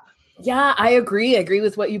 yeah. Yeah, I agree. I agree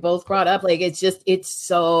with what you both brought up. Like, it's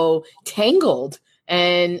so tangled,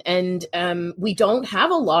 and we don't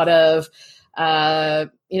have a lot of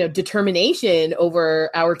determination over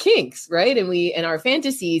our kinks, right? And our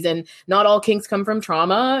fantasies, and not all kinks come from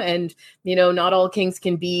trauma, and, not all kinks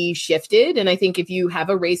can be shifted. And I think if you have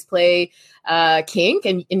a race play kink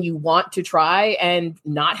and you want to try and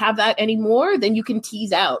not have that anymore, then you can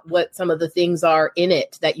tease out what some of the things are in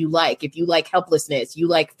it that you like. If you like helplessness, you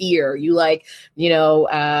like fear, you like,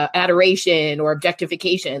 adoration or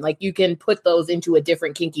objectification, like you can put those into a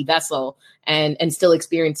different kinky vessel and still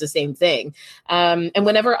experience the same thing. And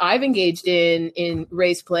whenever I've engaged in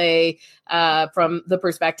race play from the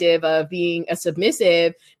perspective of being a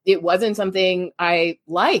submissive, it wasn't something I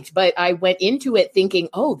liked, but I went into it thinking,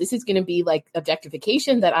 oh, this is going to be like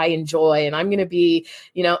objectification that I enjoy. And I'm going to be,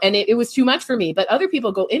 and it was too much for me. But other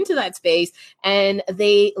people go into that space and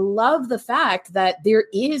they love the fact that there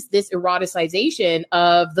is this eroticization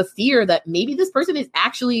of the fear that maybe this person is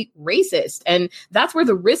actually racist. And that's where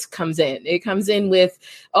the risk comes in. It comes in with,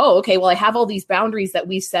 oh, okay, well, I have all these boundaries that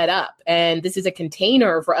we've set up, and this is a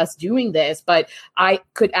container for us doing this, but I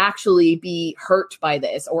could actually be hurt by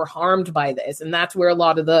this or harmed by this. And that's where a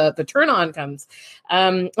lot of the turn on comes.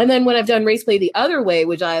 And then when I've done race play the other way,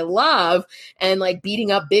 which I love, and like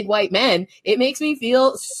beating up big white men, it makes me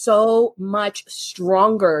feel so much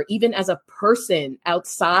stronger, even as a person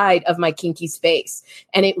outside of my kinky space.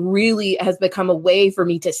 And it really has become a way for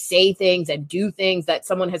me to say things and do things that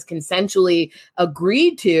someone has consensually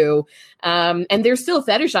agreed to. And they're still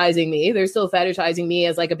fetishizing me. They're still fetishizing me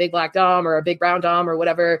as like a big black dom or a big brown dom or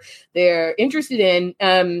whatever they're interested in.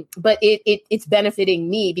 But it's benefiting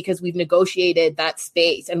me because we've negotiated that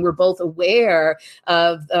space, and we're both aware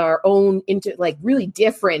of our own really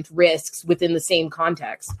different risks within the same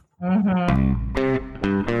context.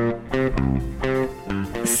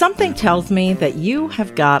 Something tells me that you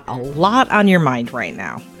have got a lot on your mind right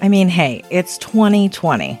now. I mean, hey, it's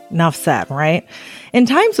 2020. Enough said, right? In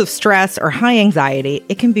times of stress or high anxiety,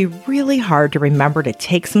 it can be really hard to remember to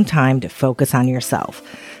take some time to focus on yourself.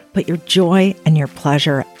 But your joy and your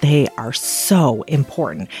pleasure, they are so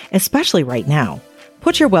important, especially right now.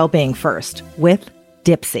 Put your well-being first with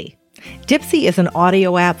Dipsea. Dipsea is an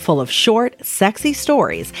audio app full of short, sexy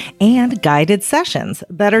stories and guided sessions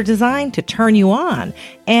that are designed to turn you on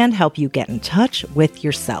and help you get in touch with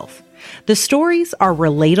yourself. The stories are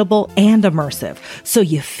relatable and immersive, so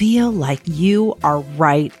you feel like you are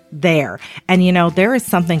right there. And there is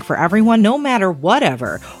something for everyone, no matter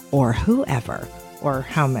whatever or whoever or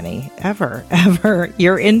how many ever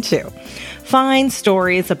you're into. Find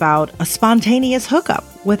stories about a spontaneous hookup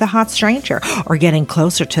with a hot stranger, or getting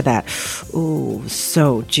closer to that,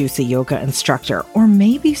 so juicy yoga instructor, or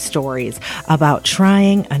maybe stories about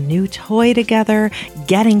trying a new toy together,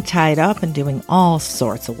 getting tied up, and doing all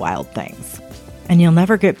sorts of wild things. And you'll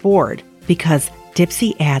never get bored because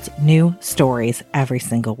Dipsea adds new stories every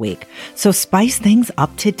single week. So spice things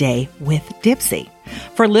up today with Dipsea.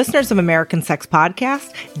 For listeners of American Sex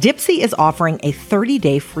Podcast, Dipsea is offering a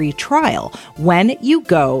 30-day free trial when you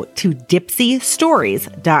go to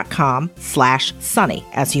dipseastories.com/sunny,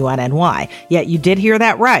 SUNNY. Yeah, you did hear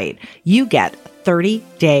that right. You get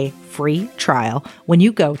 30-day free trial when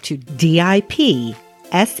you go to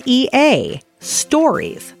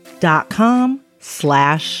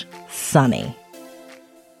dipseastories.com/sunny.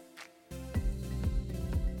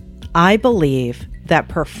 I believe that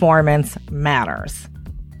performance matters.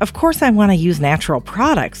 Of course, I want to use natural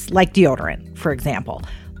products like deodorant, for example.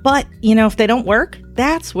 But, if they don't work,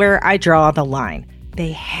 that's where I draw the line.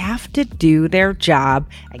 They have to do their job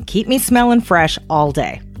and keep me smelling fresh all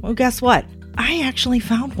day. Well, guess what? I actually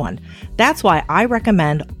found one. That's why I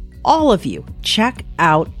recommend all of you check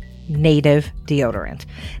out Native deodorant.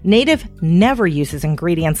 Native never uses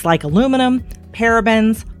ingredients like aluminum,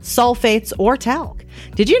 parabens, sulfates, or talc.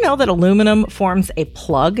 Did you know that aluminum forms a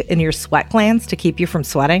plug in your sweat glands to keep you from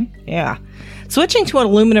sweating? Yeah. Switching to an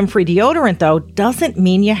aluminum-free deodorant, though, doesn't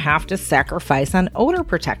mean you have to sacrifice on odor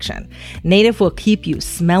protection. Native will keep you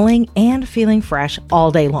smelling and feeling fresh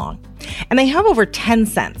all day long. And they have over 10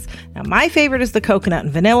 scents. Now, my favorite is the coconut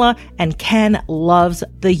and vanilla, and Ken loves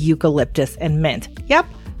the eucalyptus and mint. Yep,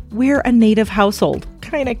 we're a Native household.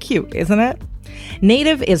 Kind of cute, isn't it?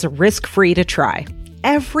 Native is risk-free to try.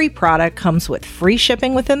 Every product comes with free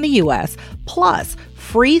shipping within the U.S., plus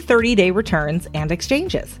free 30-day returns and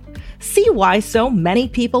exchanges. See why so many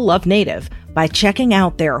people love Native by checking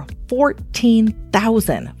out their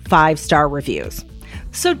 14,000 five-star reviews.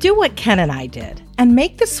 So do what Ken and I did and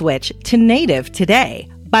make the switch to Native today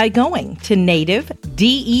by going to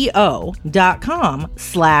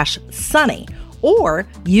nativedeo.com/sunny Or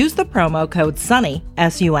use the promo code SUNNY,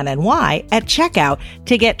 SUNNY, at checkout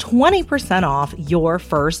to get 20% off your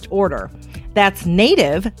first order. That's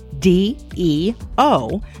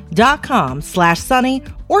nativedeo.com/sunny,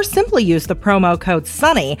 or simply use the promo code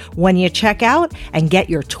SUNNY when you check out and get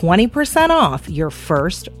your 20% off your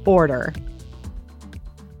first order.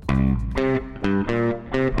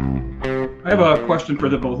 I have a question for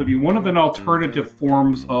the both of you. One of the alternative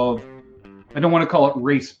forms of, I don't want to call it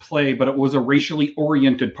race play, but it was a racially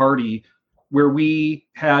oriented party where we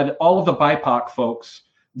had all of the BIPOC folks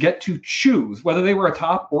get to choose whether they were a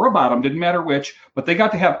top or a bottom, didn't matter which, but they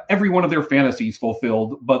got to have every one of their fantasies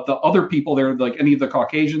fulfilled. But the other people there, like any of the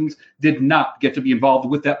Caucasians, did not get to be involved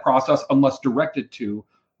with that process unless directed to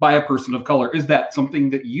by a person of color. Is that something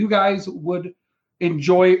that you guys would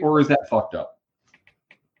enjoy, or is that fucked up?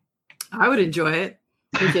 I would enjoy it.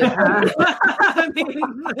 Thank you. I mean,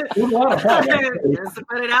 just to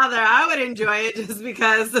put it out there, I would enjoy it just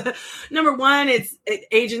because, number one, it's an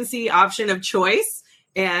agency option of choice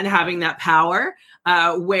and having that power.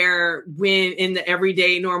 Where when in the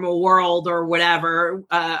everyday normal world or whatever,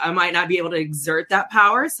 I might not be able to exert that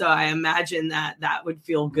power. So I imagine that would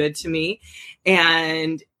feel good to me.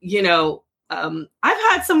 And, you know, I've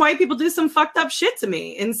had some white people do some fucked up shit to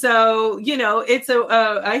me. And so, you know, it's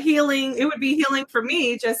a healing. It would be healing for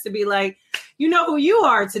me just to be like, you know who you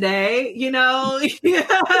are today, you know,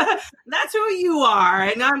 that's who you are.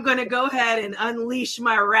 And I'm going to go ahead and unleash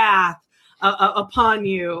my wrath upon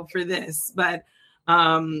you for this. But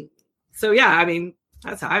so, yeah, I mean,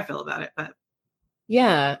 that's how I feel about it. But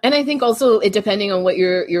yeah. And I think also it depending on what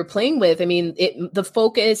you're playing with. I mean, the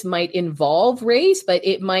focus might involve race, but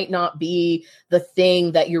it might not be the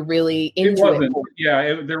thing that you're really into. It wasn't.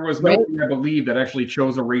 There was nobody, I believe, that actually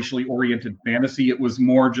chose a racially oriented fantasy. It was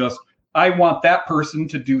more just, I want that person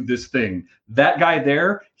to do this thing. That guy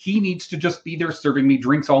there, he needs to just be there serving me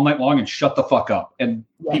drinks all night long and shut the fuck up. And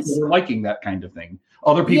people were liking that kind of thing.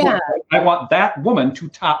 Other people, are like, I want that woman to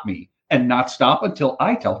top me and not stop until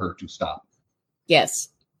I tell her to stop. Yes.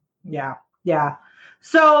 Yeah. Yeah.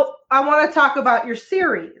 So I want to talk about your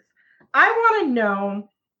series. I want to know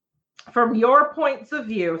from your points of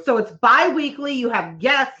view. So it's bi-weekly, you have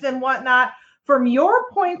guests and whatnot. From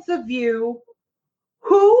your points of view,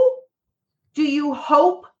 who do you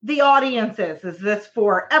hope the audience is? Is this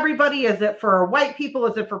for everybody? Is it for white people?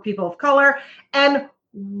 Is it for people of color? And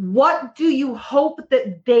what do you hope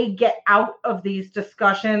that they get out of these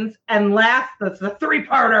discussions? And last, that's the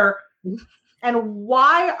three-parter. And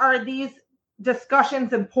why are these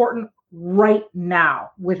discussions important right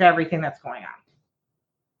now with everything that's going on?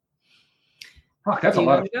 Fuck, that's a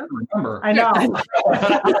lot of to remember. I know.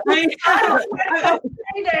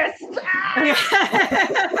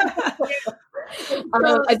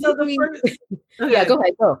 Go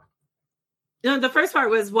ahead. Go. No, the first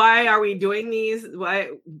part was, why are we doing these?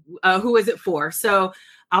 Why? Who is it for? So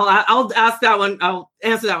I'll ask that one. I'll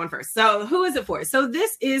answer that one first. So who is it for? So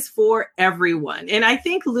this is for everyone. And I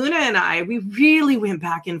think Luna and I, we really went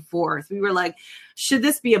back and forth. We were like, should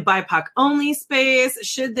this be a BIPOC only space?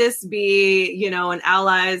 Should this be, you know, an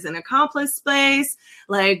allies and accomplice space?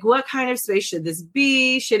 Like, what kind of space should this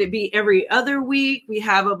be? Should it be every other week? We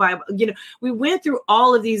have a Bible, you know, we went through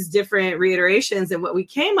all of these different reiterations. And what we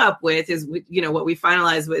came up with is, you know, what we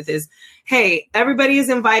finalized with is, hey, everybody is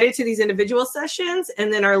invited to these individual sessions.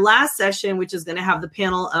 And then our last session, which is going to have the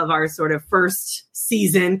panel of our sort of first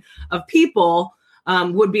season of people,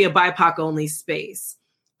 would be a BIPOC only space.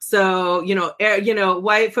 So, you know,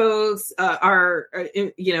 white folks are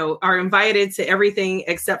invited to everything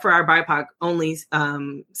except for our BIPOC only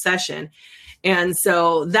session. And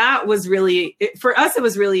so that was really, for us, it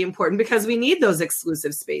was really important because we need those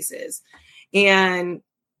exclusive spaces. And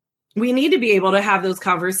we need to be able to have those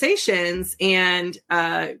conversations and,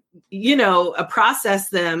 process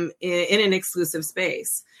them in an exclusive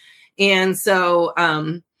space. And so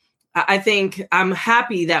I think I'm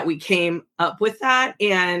happy that we came up with that.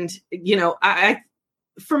 And, you know,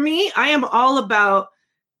 for me, I am all about,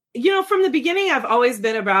 you know, from the beginning, I've always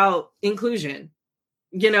been about inclusion.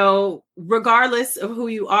 You know, regardless of who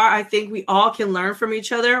you are, I think we all can learn from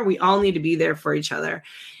each other. We all need to be there for each other.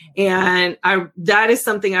 And that is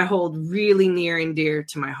something I hold really near and dear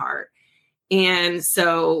to my heart. And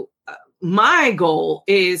so my goal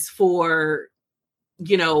is for,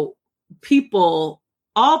 you know, people,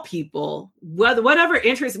 all people, whatever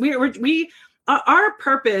interest, our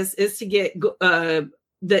purpose is to get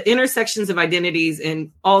the intersections of identities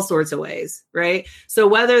in all sorts of ways, right? So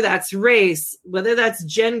whether that's race, whether that's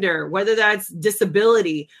gender, whether that's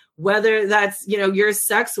disability, whether that's, you know, you're a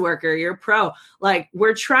sex worker, you're pro, like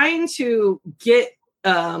we're trying to get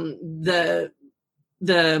the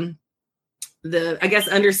I guess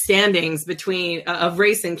understandings between of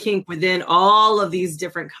race and kink within all of these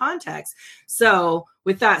different contexts. So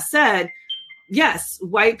with that said, yes,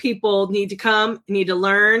 white people need to come, need to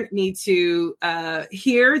learn, need to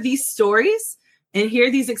hear these stories and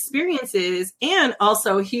hear these experiences, and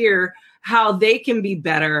also hear how they can be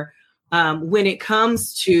better when it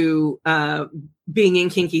comes to being in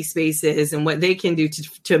kinky spaces, and what they can do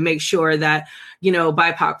to make sure that,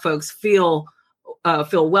 BIPOC folks feel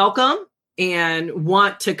welcome and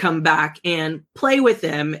want to come back and play with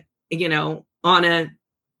them, on a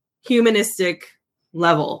humanistic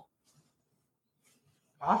level.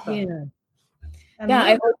 Awesome. Yeah. Yeah,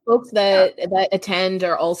 I hope folks that attend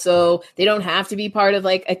are also, they don't have to be part of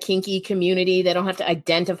like a kinky community. They don't have to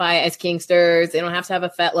identify as kinksters. They don't have to have a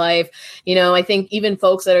FetLife. I think even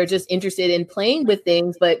folks that are just interested in playing with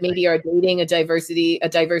things, but maybe are dating a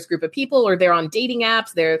diverse group of people, or they're on dating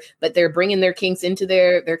apps, but they're bringing their kinks into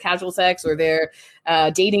their casual sex or their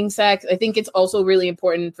dating sex. I think it's also really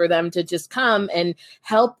important for them to just come and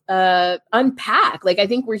help unpack. Like, I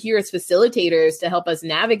think we're here as facilitators to help us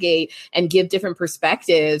navigate and give different perspectives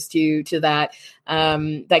to that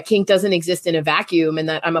kink doesn't exist in a vacuum, and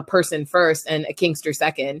that I'm a person first and a kinkster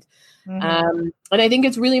second. Mm-hmm. And I think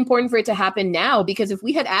it's really important for it to happen now, because if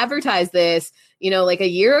we had advertised this, like a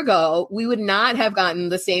year ago, we would not have gotten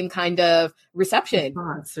the same kind of reception.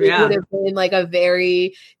 It would have been like a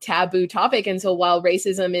very taboo topic. And so while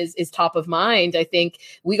racism is top of mind, I think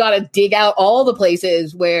we got to dig out all the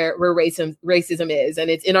places where racism is. And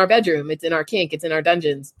it's in our bedroom, it's in our kink, it's in our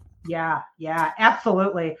dungeons. Yeah,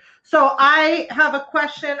 absolutely. So I have a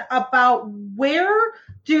question about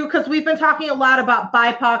because we've been talking a lot about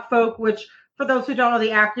BIPOC folk, which for those who don't know, the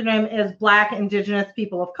acronym is Black, Indigenous,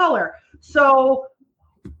 People of Color. So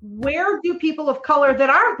where do people of color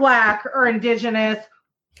that aren't Black or Indigenous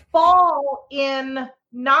fall in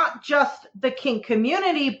not just the kink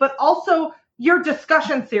community, but also your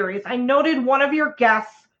discussion series? I noted one of your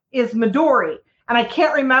guests is Midori. And I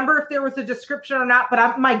can't remember if there was a description or not,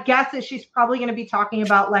 but my guess is she's probably going to be talking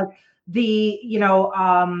about like the,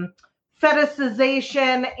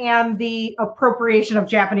 fetishization and the appropriation of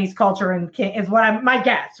Japanese culture and is what my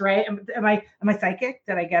guess, right? Am I psychic?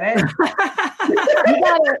 Did I get it? You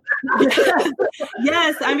got it.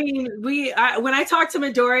 Yes. I mean, when I talked to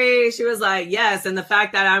Midori, she was like, yes. And the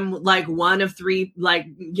fact that I'm like one of three, like,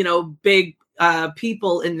 big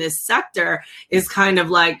people in this sector is kind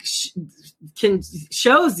of like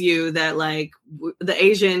shows you that like the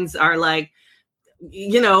Asians are like,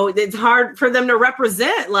 it's hard for them to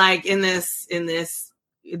represent like in this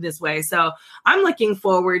way. So I'm looking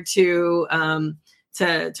forward to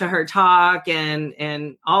her talk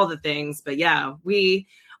and all the things. But yeah, we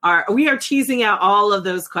are teasing out all of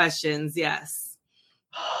those questions. Yes.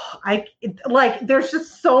 There's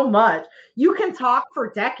just so much. You can talk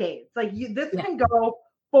for decades. This can go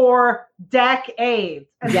for decades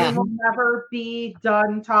and we will never be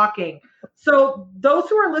done talking. So those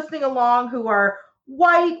who are listening along who are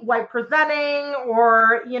white presenting,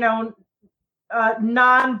 or,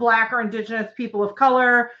 non-Black or Indigenous people of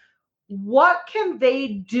color, what can they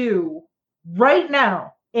do right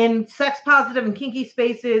now in sex positive and kinky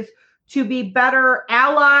spaces to be better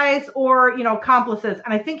allies or, accomplices?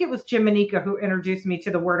 And I think it was Jim Manika who introduced me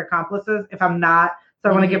to the word accomplices, if I'm not. So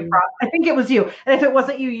I want to give props. I think it was you. And if it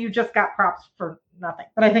wasn't you, you just got props for nothing.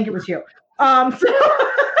 But I think it was you.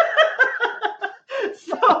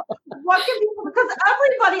 So what can people, because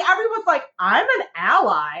everyone's like, I'm an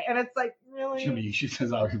ally. And it's like, really? Jimmy, she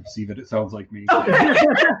says, I receive it. It sounds like me. Okay. All these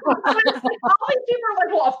people are like,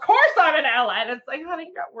 well, of course I'm an ally. And it's like, honey,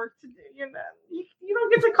 you got work to do. You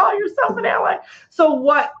don't get to call yourself an ally. So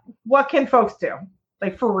what can folks do?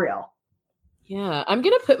 Like, for real? Yeah, I'm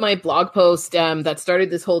going to put my blog post that started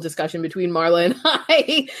this whole discussion between Marla and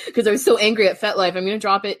I, because I was so angry at FetLife. I'm going to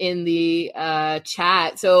drop it in the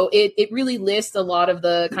chat. So it really lists a lot of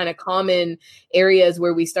the kind of common areas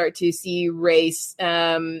where we start to see race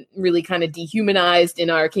really kind of dehumanized in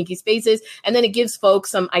our kinky spaces. And then it gives folks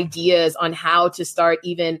some ideas on how to start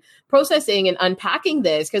even processing and unpacking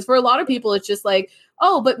this. Because for a lot of people, it's just like,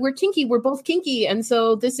 oh, but we're kinky. We're both kinky. And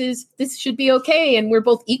so this should be okay. And we're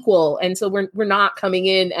both equal. And so we're not coming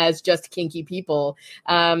in as just kinky people.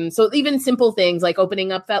 So even simple things like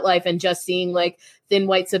opening up FetLife and just seeing like thin,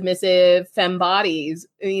 white, submissive femme bodies.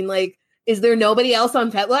 I mean, like, is there nobody else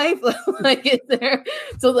on FetLife? Like, is there?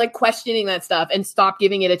 So like questioning that stuff and stop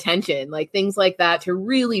giving it attention, like things like that, to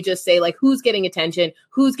really just say like, who's getting attention,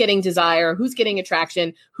 who's getting desire, who's getting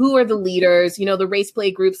attraction, who are the leaders? The race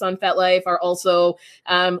play groups on FetLife are also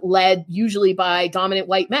led usually by dominant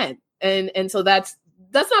white men. And so that's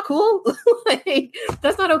that's not cool. Like,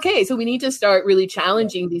 that's not okay. So we need to start really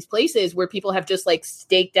challenging these places where people have just like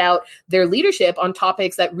staked out their leadership on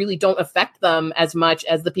topics that really don't affect them as much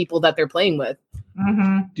as the people that they're playing with.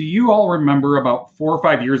 Mm-hmm. Do you all remember about 4 or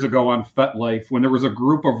 5 years ago on FetLife when there was a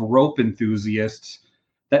group of rope enthusiasts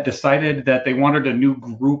that decided that they wanted a new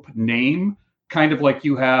group name, kind of like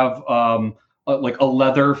you have like a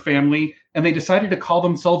leather family, and they decided to call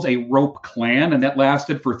themselves a rope clan, and that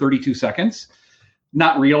lasted for 32 seconds,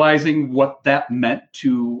 not realizing what that meant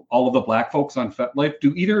to all of the Black folks on FetLife.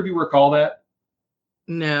 Do either of you recall that?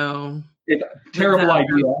 No. Terrible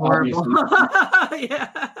idea, obviously. Yeah.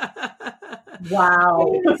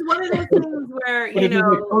 Wow. It's one of those things where, you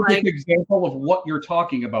know, a perfect example of what you're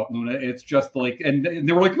talking about, Luna. It's just like, and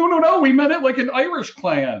they were like, no, we meant it like an Irish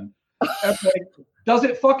clan. Like, does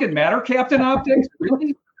it fucking matter, Captain Optics?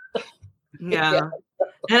 Really? Yeah.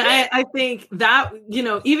 And I think that, you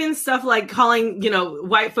know, even stuff like calling, you know,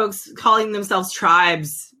 white folks calling themselves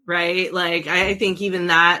tribes, right? Like, I think even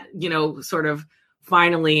that, you know, sort of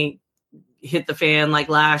finally hit the fan like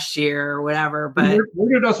last year or whatever. But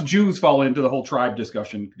where did us Jews fall into the whole tribe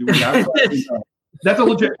discussion? Do we have That's a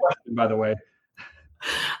legit question, by the way.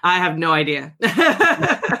 I have no idea.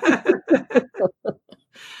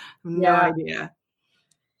 No idea.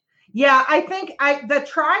 Yeah, I think the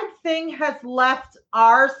tribe thing has left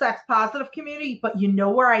our sex positive community, but you know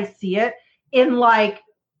where I see it? In like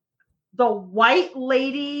the white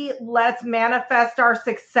lady, let's manifest our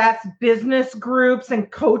success business groups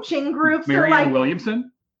and coaching groups. Marianne like,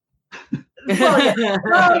 Williamson? Well, yeah.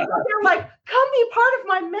 They're like, come be part of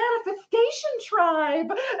my manifestation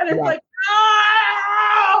tribe. And it's like,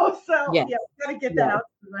 oh! So, we got to get that out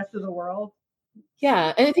to the rest of the world.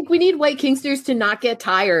 Yeah. And I think we need white Kingsters to not get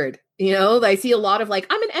tired. You know, I see a lot of like,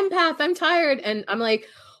 I'm an empath, I'm tired. And I'm like,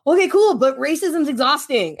 okay, cool, but racism's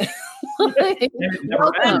exhausting.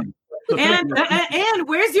 And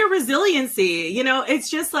where's your resiliency? You know, it's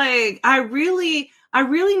just like, I really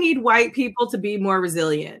need white people to be more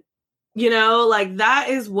resilient. You know, like that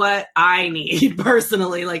is what I need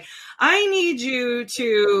personally. Like, I need you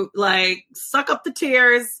to like suck up the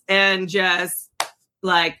tears and just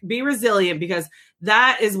like be resilient, because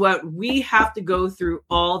that is what we have to go through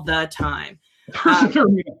all the time.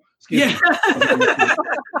 Yeah.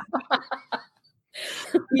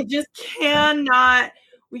 We just cannot.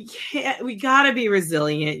 We gotta be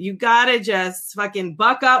resilient. You gotta just fucking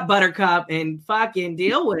buck up, Buttercup, and fucking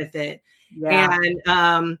deal with it. Yeah.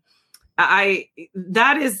 And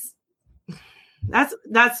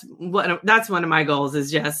that's one of my goals,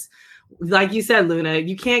 is just like you said, Luna,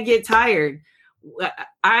 you can't get tired.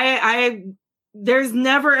 There's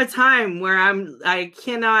never a time where I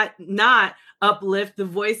cannot not uplift the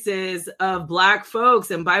voices of Black folks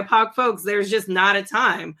and BIPOC folks. There's just not a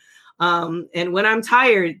time. And when I'm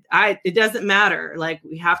tired, it doesn't matter. Like,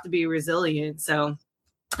 we have to be resilient. So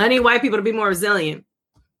I need white people to be more resilient.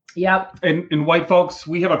 Yep. And white folks,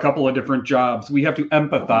 we have a couple of different jobs. We have to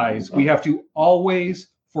empathize. We have to always,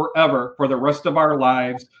 forever, for the rest of our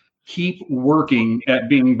lives, keep working at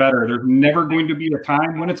being better. There's never going to be a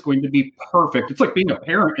time when it's going to be perfect. It's like being a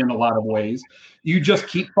parent in a lot of ways. You just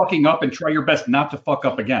keep fucking up and try your best not to fuck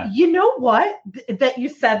up again. You know what? That you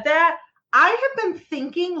said that. I have been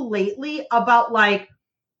thinking lately about like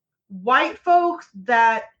white folks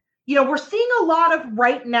that, you know, we're seeing a lot of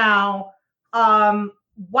right now,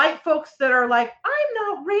 white folks that are like, I'm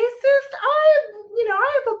not racist. I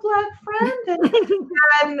have a Black friend,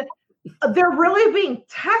 and they're really being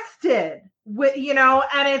tested with, you know,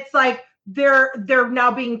 and it's like they're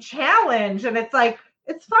now being challenged, and it's like,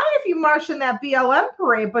 it's fine if you march in that BLM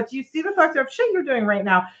parade, but you see the fucked up shit you're doing right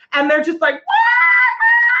now, and they're just like,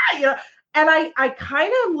 you know. And I kind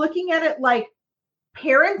of am looking at it like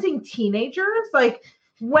parenting teenagers. Like,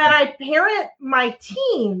 when I parent my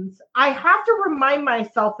teens, I have to remind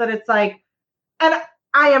myself that it's like, and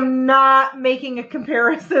I am not making a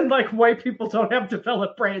comparison like white people don't have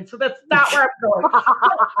developed brains. So that's not where I'm going.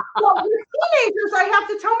 Well, with teenagers, I have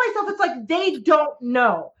to tell myself, it's like, they don't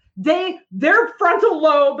know. Their frontal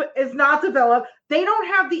lobe is not developed. They don't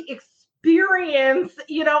have the experience,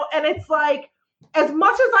 you know, and it's like, as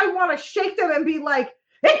much as I want to shake them and be like,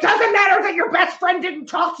 it doesn't matter that your best friend didn't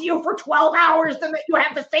talk to you for 12 hours and that you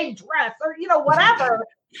have the same dress, or, you know, whatever.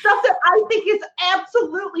 Stuff that I think is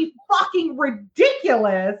absolutely fucking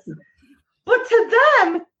ridiculous. But to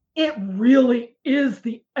them, it really is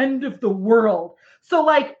the end of the world. So,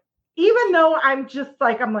 like, even though I'm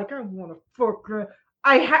like, I want to fuck her.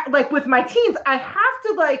 Like, with my teens, I have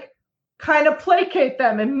to, like, kind of placate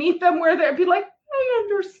them and meet them where they'd be like, I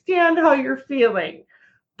understand how you're feeling,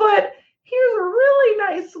 but here's a really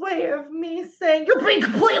nice way of me saying, you're being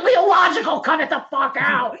completely illogical, cut it the fuck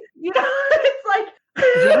out. You know, it's like,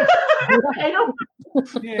 I don't.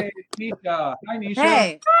 Hey, Nisha. Hi, Nisha.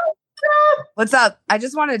 Hey. What's up? I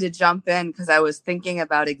just wanted to jump in because I was thinking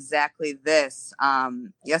about exactly this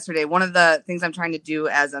yesterday. One of the things I'm trying to do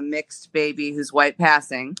as a mixed baby who's white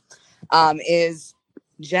passing is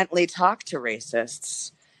gently talk to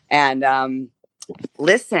racists and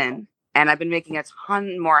listen. And I've been making a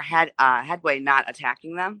ton more headway not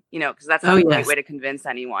attacking them, you know, because that's not a great way to convince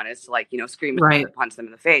anyone is to, like, you know, scream and punch them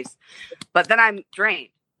in the face. But then I'm drained,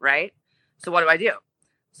 right? So what do?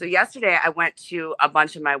 So yesterday I went to a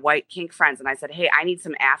bunch of my white kink friends and I said, hey, I need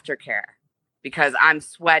some aftercare because I'm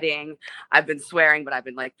sweating. I've been swearing, but I've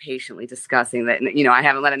been like patiently discussing that. You know, I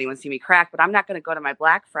haven't let anyone see me crack, but I'm not going to go to my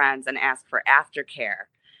black friends and ask for aftercare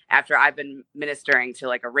after I've been ministering to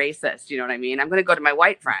like a racist. You know what I mean? I'm going to go to my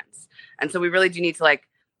white friends. And so we really do need to like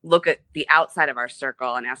look at the outside of our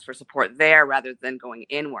circle and ask for support there rather than going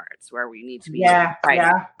inwards where we need to be. Yeah.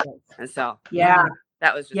 And so,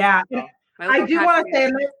 that was just. Yeah. I do want to say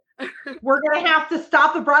we're going to have to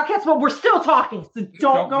stop the broadcast, but we're still talking. So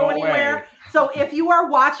don't go anywhere. Away. So if you are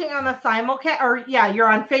watching on the simulcast, or you're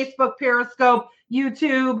on Facebook, Periscope,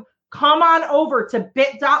 YouTube, come on over to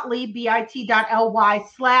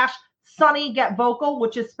bit.ly/SunnyGetVocal,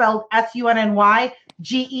 which is spelled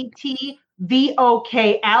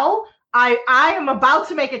SUNNYGETVOKL. I am about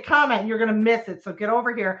to make a comment. You're going to miss it. So get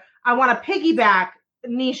over here. I want to piggyback,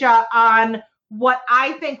 Nisha, on what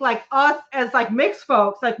I think, like, us as like mixed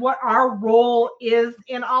folks, like what our role is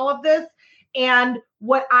in all of this and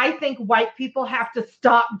what I think white people have to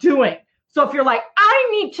stop doing. So if you're like, I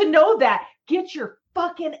need to know that, get your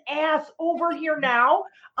fucking ass over here now.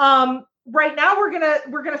 Right now we're gonna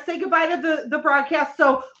say goodbye to the broadcast.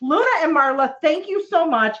 So Luna and Marla, thank you so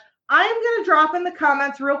much. I am gonna drop in the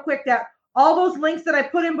comments real quick that all those links that I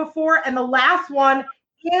put in before, and the last one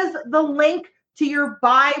is the link to your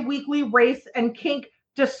bi-weekly race and kink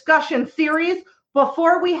discussion series.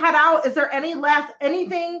 Before we head out, is there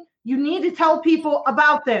anything you need to tell people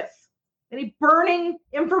about this? Any burning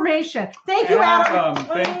information? Thank you, Adam.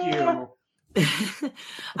 Thank you.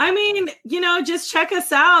 I mean, you know, just check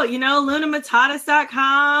us out, you know,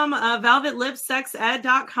 lunamatatas.com,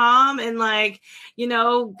 velvetlipsexed.com, and like, you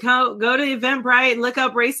know, go to Eventbrite, look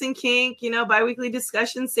up Race and Kink, you know, bi-weekly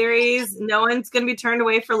discussion series. No one's going to be turned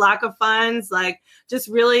away for lack of funds. Like, just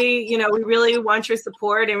really, you know, we really want your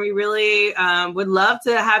support, and we really would love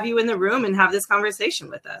to have you in the room and have this conversation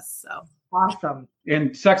with us. So awesome.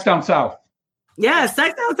 And Sex Down South. Yes,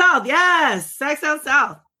 Sex Down South. Yes, Sex Down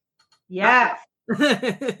South. Yes.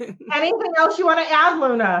 Anything else you want to add,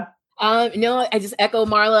 Luna? No, I just echo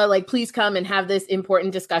Marla, like, please come and have this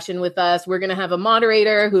important discussion with us. We're going to have a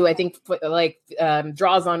moderator who I think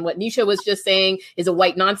draws on what Nisha was just saying, is a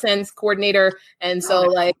white nonsense coordinator. And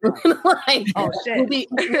so we'll be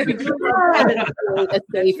a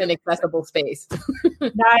safe and accessible space.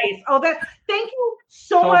 Nice. Thank you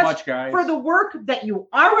so much, guys, for the work that you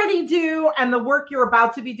already do and the work you're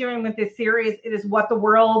about to be doing with this series. It is what the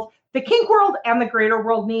kink world and the greater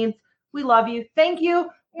world needs. We love you. Thank you.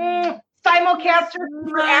 Simulcasters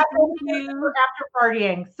for after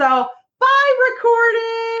partying. So bye,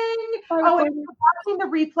 recording. And if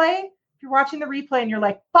you're watching the replay and you're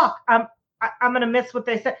like, fuck, I'm gonna miss what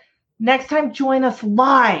they said. Next time, join us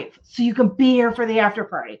live so you can be here for the after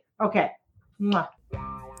party. Okay. Mwah.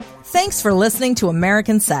 Thanks for listening to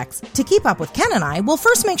American Sex. To keep up with Ken and I, well,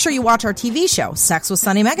 first make sure you watch our TV show, Sex with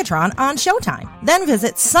Sunny Megatron, on Showtime. Then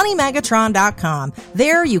visit sunnymegatron.com.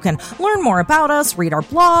 There you can learn more about us, read our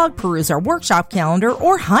blog, peruse our workshop calendar,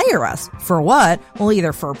 or hire us. For what? Well,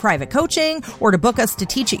 either for private coaching, or to book us to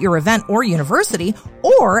teach at your event or university,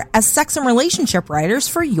 or as sex and relationship writers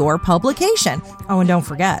for your publication. Oh, and don't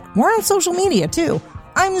forget, we're on social media too.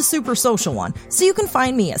 I'm the super social one, so you can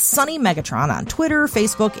find me as Sunny Megatron on Twitter,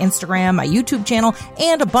 Facebook, Instagram, my YouTube channel,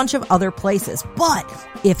 and a bunch of other places. But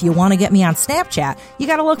if you want to get me on Snapchat, you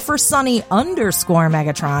got to look for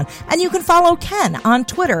Sunny_Megatron, and you can follow Ken on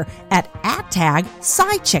Twitter at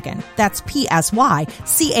 @tag_SyChicken. That's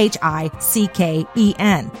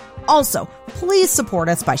PSYCHICKEN. Also, please support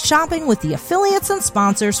us by shopping with the affiliates and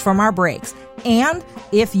sponsors from our breaks. And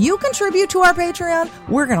if you contribute to our Patreon,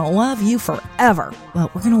 we're going to love you forever.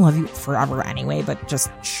 Well, we're going to love you forever anyway, but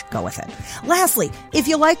just go with it. Lastly, if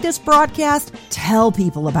you like this broadcast, tell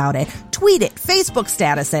people about it. Tweet it, Facebook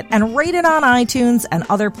status it, and rate it on iTunes and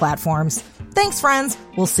other platforms. Thanks, friends.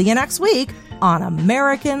 We'll see you next week on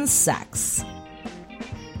American Sex.